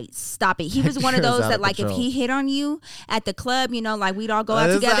 fight. Stop it. He was one of Hector's those out that, of like, if control. he hit on you at the club, you know, like, we'd all go out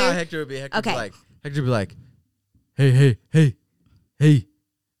this is how together. Hector would be. Hector Okay. would be like, hey,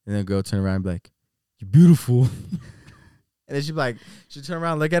 and then girl turn around and be like, you're beautiful. And then she'd be like, she'd turn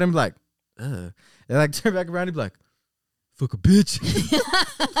around, look at him, and be like, ugh. And like turn back around and be like, fuck a bitch.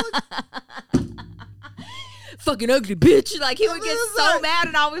 Fucking ugly bitch. Like, he would get It's so like- mad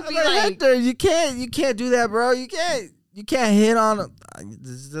and always I'm be like, like, Hector, you can't do that, bro. You can't hit on.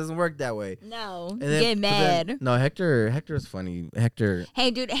 This doesn't work that way. no, And then, get but mad. then- no, Hector's funny. Hector.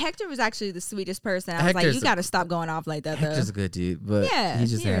 Hey, dude, Hector was actually the sweetest person. I was like, Hector's- you got to stop going off like that, though. Hector's a good dude, but Yeah, he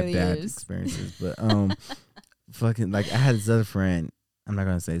just he had really bad is. experiences. But fucking like I had this other friend. I'm not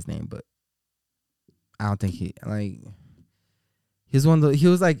gonna say his name, but I don't think he like. He's one of the. He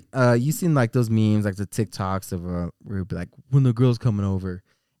was like, you seen like those memes, like the TikToks of where it'd be like when the girls coming over,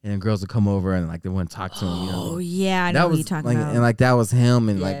 and then girls would come over and like they wouldn't talk to him. You know, Oh, yeah, I know that what was you're talking like, about. and like that was him.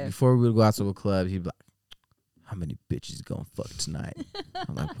 And Yeah. like before we would go out to a club, he'd be like, "How many bitches you gonna fuck tonight?"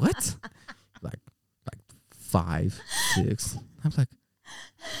 I'm like, "What?" like 5'6". I'm like,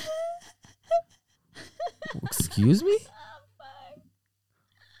 excuse me?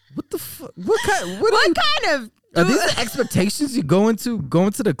 What the fuck? What kind of are these the expectations you go into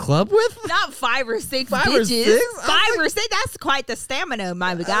the club with? not 5 or 6 5 bitches. or 6? 5 or 6. That's quite the stamina,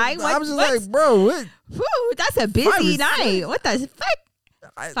 my guy. I'm just like, bro, what? Whew, that's a busy night. What the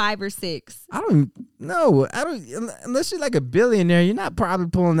fuck? 5 or 6. I don't know. Unless you're like a billionaire, you're not probably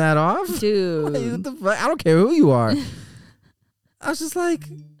pulling that off. Dude. Like, what the fuck? I don't care who you are. I was just like,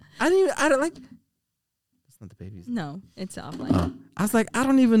 I don't like. It's not the babies. No, it's offline. I was like, I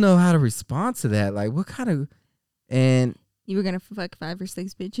don't even know how to respond to that. Like, what kind of, and You were gonna fuck 5 or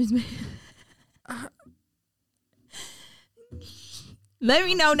 6 bitches, man. Let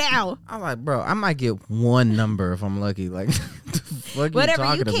me know now. I'm like, bro, I might get one number if I'm lucky. Like, the fuck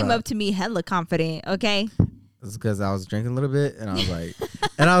Whatever, you came about? up to me hella confident, okay? It's because I was drinking a little bit, and I was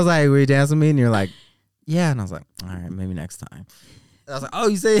like, will you dance with me? And you're like, yeah. And I was like, all right, maybe next time. And I was like, oh,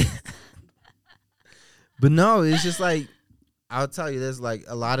 you say? But no, it's just like, I'll tell you this, like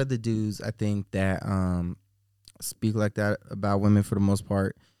a lot of the dudes I think that speak like that about women for the most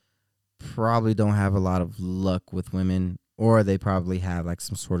part probably don't have a lot of luck with women, or they probably have like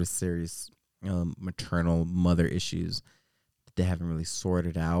some sort of serious maternal mother issues that they haven't really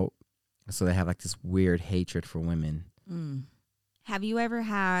sorted out. So they have like this weird hatred for women. Mm. Have you ever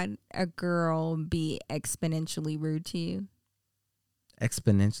had a girl be exponentially rude to you?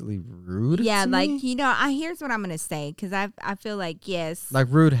 Exponentially rude? Yeah, to like, me? you know, here's what I'm gonna say, because I feel like, yes, Like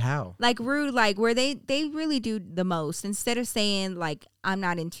rude how? like rude, like where they really do the most. Instead of saying like, I'm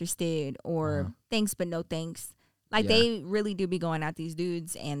not interested, or thanks but no thanks, like they really do be going at these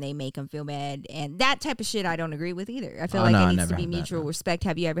dudes and they make them feel bad, and that type of shit I don't agree with either. I feel like it needs to be mutual respect.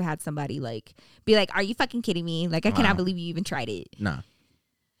 Have you ever had somebody like be like, are you fucking kidding me? Like, I cannot believe you even tried it. No.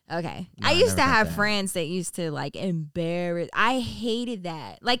 Okay. No, I used to have that. friends that used to like embarrass. I hated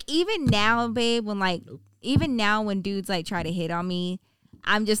that. Like, even now, babe, when like, even now when dudes like try to hit on me,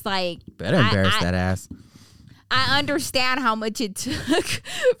 I'm just like, Better embarrass that ass. I understand how much it took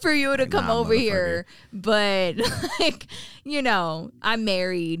for you to come over here, but like, you know, I'm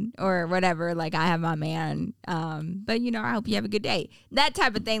married or whatever. Like, I have my man. But you know, I hope you have a good day. That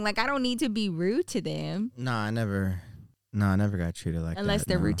type of thing. Like, I don't need to be rude to them. No, I never got treated like that. Unless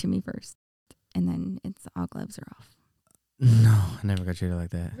they're rude to me first. And then it's all gloves are off. No, I never got treated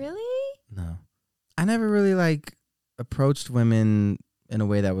like that. Really? No. I never really like approached women in a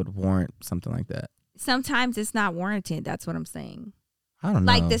way that would warrant something like that. Sometimes it's not warranted. That's what I'm saying. I don't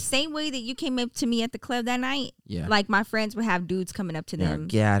know. Like the same way that you came up to me at the club that night. Yeah. Like my friends would have dudes coming up to Yeah, them.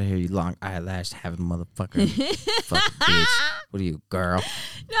 get out of here, you long eyelash having motherfucker. Fuck bitch. What are you, girl?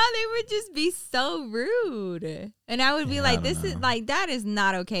 No, they would just be so rude. And I would be like, this is like, that is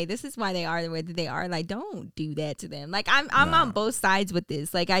not okay. This is why they are the way that they are. Like, don't do that to them. Like, I'm on both sides with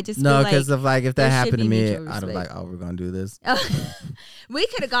this. Like, I just No, feel because like if that happened to me, mutual I'd have respect. like, oh, we're gonna do this. We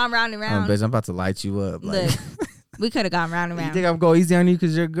could have gone round and round. Bitch, I'm about to light you up. Like, Look, we could have gone round and you round. think I'm going easy on you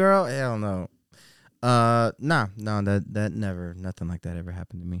because you're a girl? Hell no. No, that never, nothing like that ever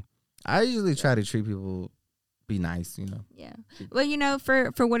happened to me. I usually try to treat people, be nice, you know. Yeah. Well, you know,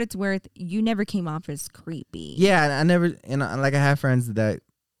 for what it's worth, you never came off as creepy. Yeah, I never, and like I have friends that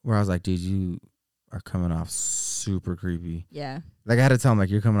where I was like, dude, you are coming off super creepy. Yeah. Like I had to tell them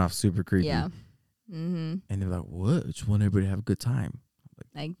like you're coming off super creepy. Yeah. Mm-hmm. And they're like, what? Just want everybody to have a good time.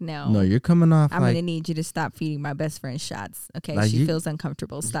 Like, no. No, you're coming off I'm like gonna need you to stop feeding my best friend shots. Okay, like she feels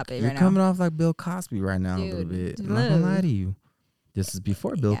uncomfortable. Stop it you're right coming now. off like Bill Cosby right now a little Dude, bit. I'm not gonna lie to you. This is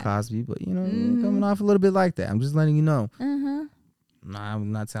before Bill Cosby, but you know, you're coming off a little bit like that. I'm just letting you know. Uh-huh. Nah,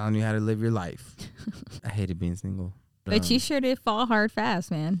 I'm not telling you how to live your life. I hated being single. But you sure did fall hard fast,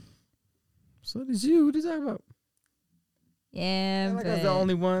 man. So did you. What are you talking about? Yeah, Like I was the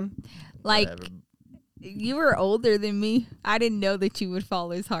only one. like Whatever. you were older than me. I didn't know that you would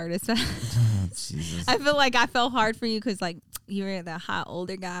fall as hard as fast. Oh, Jesus. I feel like I fell hard for you because like you were the hot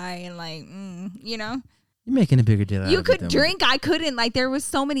older guy and like you know. You're making a bigger deal out You of it could than drink. I couldn't. Like, there was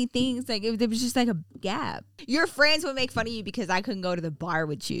so many things. Like, there was just like a gap. Your friends would make fun of you because I couldn't go to the bar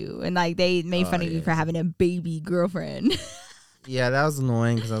with you. And like, they made fun of you for having a baby girlfriend. Yeah, that was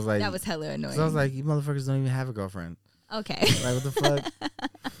annoying because I was like, That was hella annoying. I was like, you motherfuckers don't even have a girlfriend. Okay. Like, what the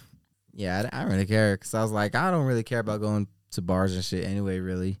fuck? Yeah, I don't really care because I was like, I don't really care about going to bars and shit anyway,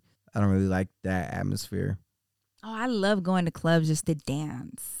 really. I don't really like that atmosphere. Oh, I love going to clubs just to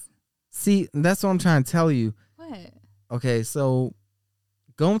dance. See, that's what I'm trying to tell you. What? Okay, so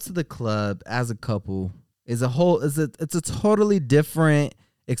going to the club as a couple is it's a totally different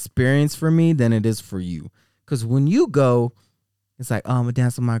experience for me than it is for you. Because when you go, it's like, oh, I'm gonna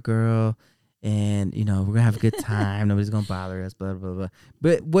dance with my girl, and you know we're gonna have a good time. Nobody's gonna bother us. Blah blah blah.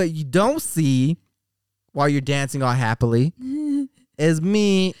 But what you don't see while you're dancing all happily is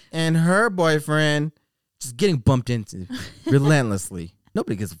me and her boyfriend just getting bumped into relentlessly.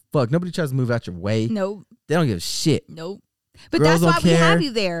 Nobody gives a fuck. Nobody tries to move out your way. Nope. They don't give a shit. Nope. But Girls that's why don't we care. have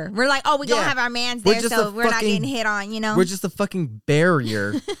you there. We're like, oh, we gonna Yeah. have our mans We're there, just so a we're not fucking- getting hit on, you know? We're just a fucking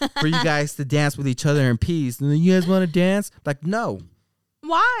barrier for you guys to dance with each other in peace. And then you guys want to dance? Like, no.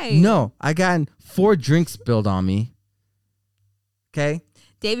 Why? No. I got 4 drinks spilled on me. Okay?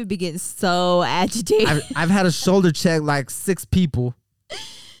 David be getting so agitated. I've had a shoulder check like 6 people.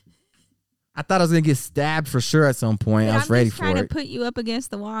 I thought I was going to get stabbed for sure at some point. I was ready for I'm just trying it. to put you up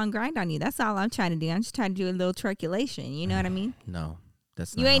against the wall and grind on you. That's all I'm trying to do. I'm just trying to do a little truculation. You know what I mean? No.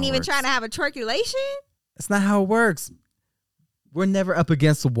 That's not You ain't how it even works. trying to have a truculation? That's not how it works. We're never up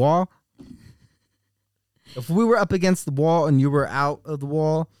against the wall. If we were up against the wall and you were out of the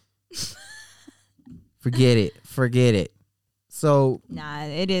wall, forget it. Forget it. So, Nah,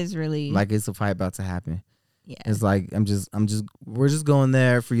 it is really like, it's a fight about to happen. yeah. It's like we're just going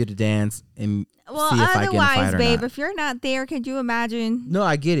there for you to dance and Well, see if I get in a fight otherwise, or babe, not. if you're not there, could you imagine? No,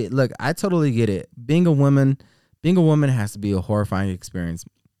 I get it. Look, I totally get it. Being a woman has to be a horrifying experience.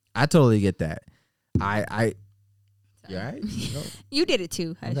 I totally get that. You all right? No, You did it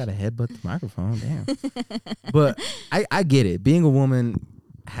too. I Hush. got to headbutt the microphone. Damn. But I get it. Being a woman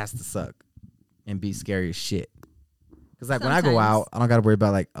has to suck and be scary as shit. Because like when I go Sometimes. out, I don't got to worry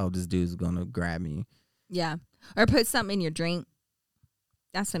about like, oh, this dude's going to grab me. Yeah. Or put something in your drink.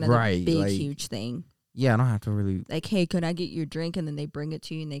 That's another Right, big, like- huge thing. Yeah, I don't have to really. Like, hey, could I get your drink? And then they bring it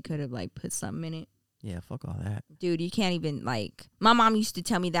to you and they could have like put something in it. Yeah, fuck all that. Dude, you can't even like. My mom used to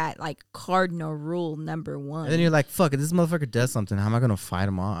tell me that like cardinal rule number 1. And then you're like, fuck, if this motherfucker does something, how am I going to fight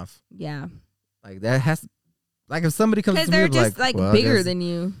him off? Yeah. Like that has. Like if somebody comes Because to me they're and be just like well, I bigger guess- than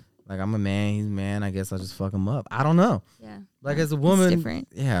you. Like I'm a man, he's a man. I guess I'll just fuck him up. I don't know. Yeah. Like No, as a it's woman, different.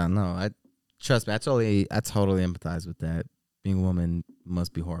 yeah, no. I trust me. I totally empathize with that. Being a woman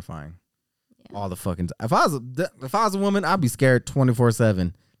must be horrifying. Yeah. All the fucking. If I was a woman, I'd be scared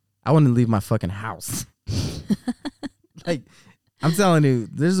 24/7. I wouldn't leave my fucking house. Like I'm telling you,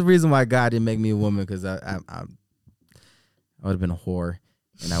 there's a reason why God didn't make me a woman because I would have been a whore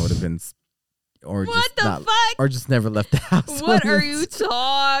and I would have been or What just the not, fuck? or just never left the house. What are you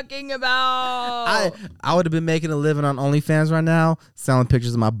talking about? I would have been making a living on OnlyFans right now, selling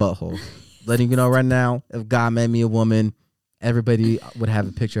pictures of my butthole. Letting you know right now, if God made me a woman, everybody would have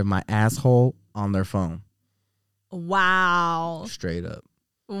a picture of my asshole on their phone. Wow. Straight up.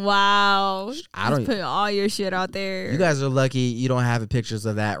 Wow. I don't- Just put all your shit out there. You guys are lucky you don't have pictures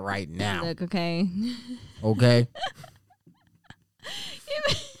of that right now. Look, okay. Okay?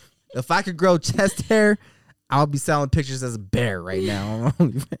 If I could grow chest hair, I'll be selling pictures as a bear right now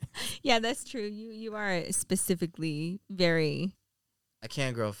on OnlyFans. Yeah, that's true. You are specifically very. I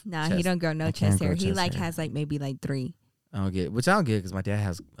can't grow Nah, chest. he don't grow no I chest can't hair. grow He chest like hair. has like maybe like 3. I don't get, which I don't get because my dad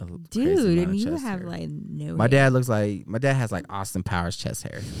has a crazy Dude, amount and of you chest have hair. like no. My hair. dad has like Austin Powers chest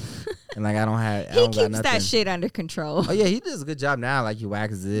hair, and like I don't He got keeps nothing. that shit under control. Oh yeah, he does a good job now. Like he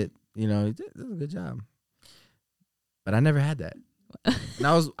waxes it, you know, he does a good job. But I never had that. And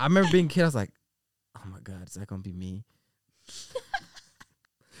I remember being a kid. I was like, oh my god, is that gonna be me?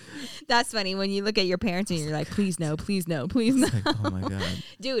 That's funny when you look at your parents and you're like, please no, please no, please no. Like, oh my god,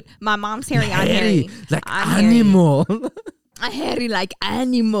 Dude, my mom's hairy. I'm hairy. like I'm hairy. animal. I'm hairy like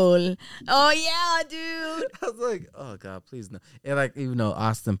animal. Oh yeah, dude. I was like, oh god, please no. And like even though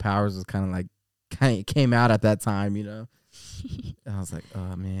Austin Powers was kind of came out at that time, you know, and I was like,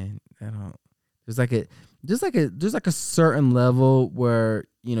 oh man, I don't. There's like a certain level where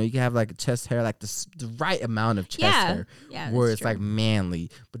you know you can have like a chest hair, like the right amount of chest hair, Yeah, where that's it's true. like manly.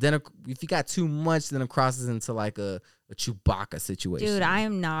 But then if you got too much, then it crosses into like a Chewbacca situation. Dude, I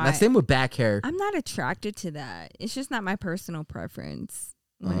am not. Like same with back hair. I'm not attracted to that. It's just not my personal preference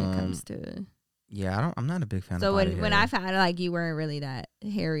when it comes to. Yeah, I'm not a big fan. So of body when hair. I found like you weren't really that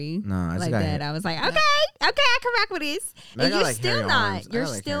hairy no, I just like got that, hair. I was like, okay, I can rock with this. I And got, you're like, still hairy not. arms. I You're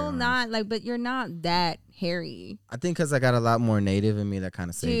got, like, still hairy not like, but you're not that hairy, I think because I got a lot more native in me that kind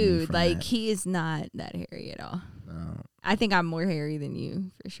of saved me dude. from Like that. he is not that hairy at all. No. I think I'm more hairy than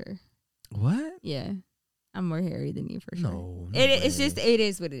you for sure. What? Yeah, I'm more hairy than you for sure. No. It's way. just it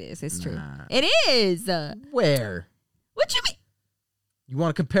is what it is. It's true. Nah. It is. Where? What you mean? You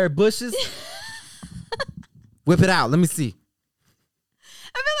want to compare bushes? Whip it out. Let me see.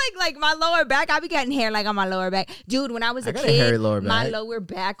 I feel like my lower back. I be getting hair like on my lower back, dude. When I was I a got a kid, hairy lower my back. lower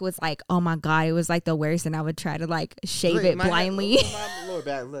back was like, oh my god, it was like the worst, and I would try to like shave Look, it my- blindly. look at my lower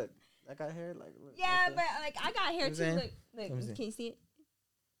back. Look, I got hair. Like, look, Yeah, right but there. like I got hair You know what I'm too. saying? Look, Let me see. can you see it?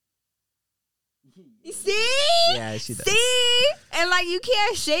 You see? Yeah, she does. See? And like you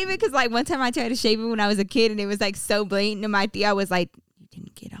can't shave it because like one time I tried to shave it when I was a kid and it was like so blatant in my thing. I was like, you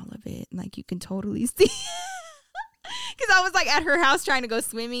didn't get all of it. Like you can totally see. Because I was like at her house trying to go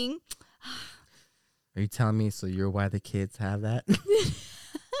swimming. Are you telling me so you're why the kids have that?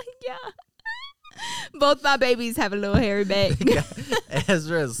 Yeah. Both my babies have a little hairy back.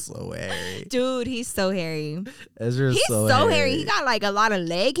 Ezra is so hairy. Dude, he's so hairy. Ezra is He's so hairy. He got like a lot of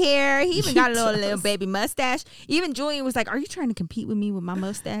leg hair. He even got a little baby mustache. Even Julian was like, "Are you trying to compete with me with my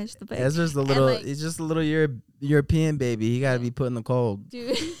mustache?" Ezra's the little. Like, he's just a little European baby. He got to be put in the cold.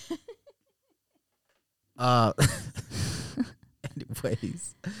 Dude.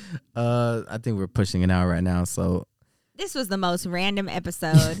 Anyways, I think we're pushing an hour right now, so. This was the most random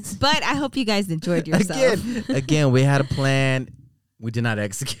episode, but I hope you guys enjoyed yourself. Again, we had a plan. We did not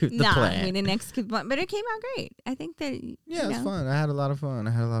execute the plan. We didn't execute, but it came out great. I think that it was fun. I had a lot of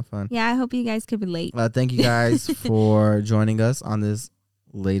fun. Yeah, I hope you guys could relate. Thank you guys for joining us on this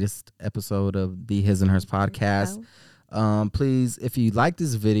latest episode of the His and Hers podcast. Please, if you like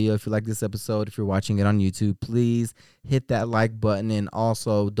this video, if you like this episode, if you're watching it on YouTube, please hit that like button. And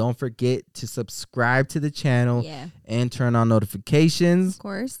also don't forget to subscribe to the channel and turn on notifications. Of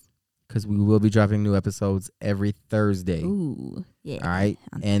course. Because we will be dropping new episodes every Thursday. Ooh, yeah. All right.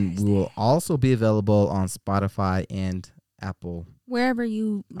 And we will also be available on Spotify and Apple. Wherever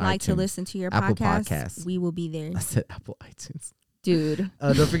you like to listen to your podcast, we will be there. I said Apple iTunes. Dude.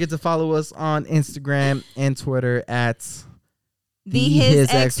 Don't forget to follow us on Instagram and Twitter at the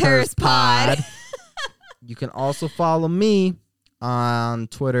His Ex Hers Pod. You can also follow me on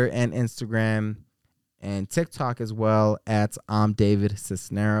Twitter and Instagram and TikTok as well at David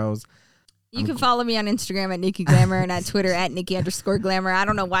Cisneros. You can follow me on Instagram at Nikki Glamour and on Twitter at Nikki_Glamour. I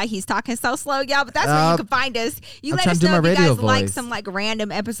don't know why he's talking so slow, y'all, but that's where you can find us. You let us know if you guys like some like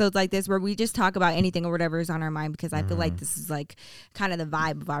random episodes like this where we just talk about anything or whatever is on our mind, because I feel like this is like kind of the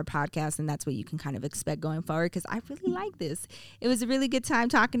vibe of our podcast, and that's what you can kind of expect going forward, because I really like this. It was a really good time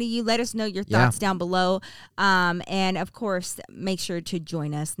talking to you. Let us know your thoughts down below. And of course, make sure to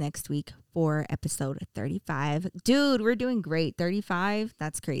join us next week for episode 35. Dude, we're doing great. 35,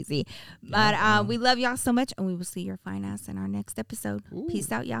 that's crazy. But we love y'all so much, and we will see your fine ass in our next episode. Peace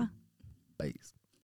out, y'all. Peace.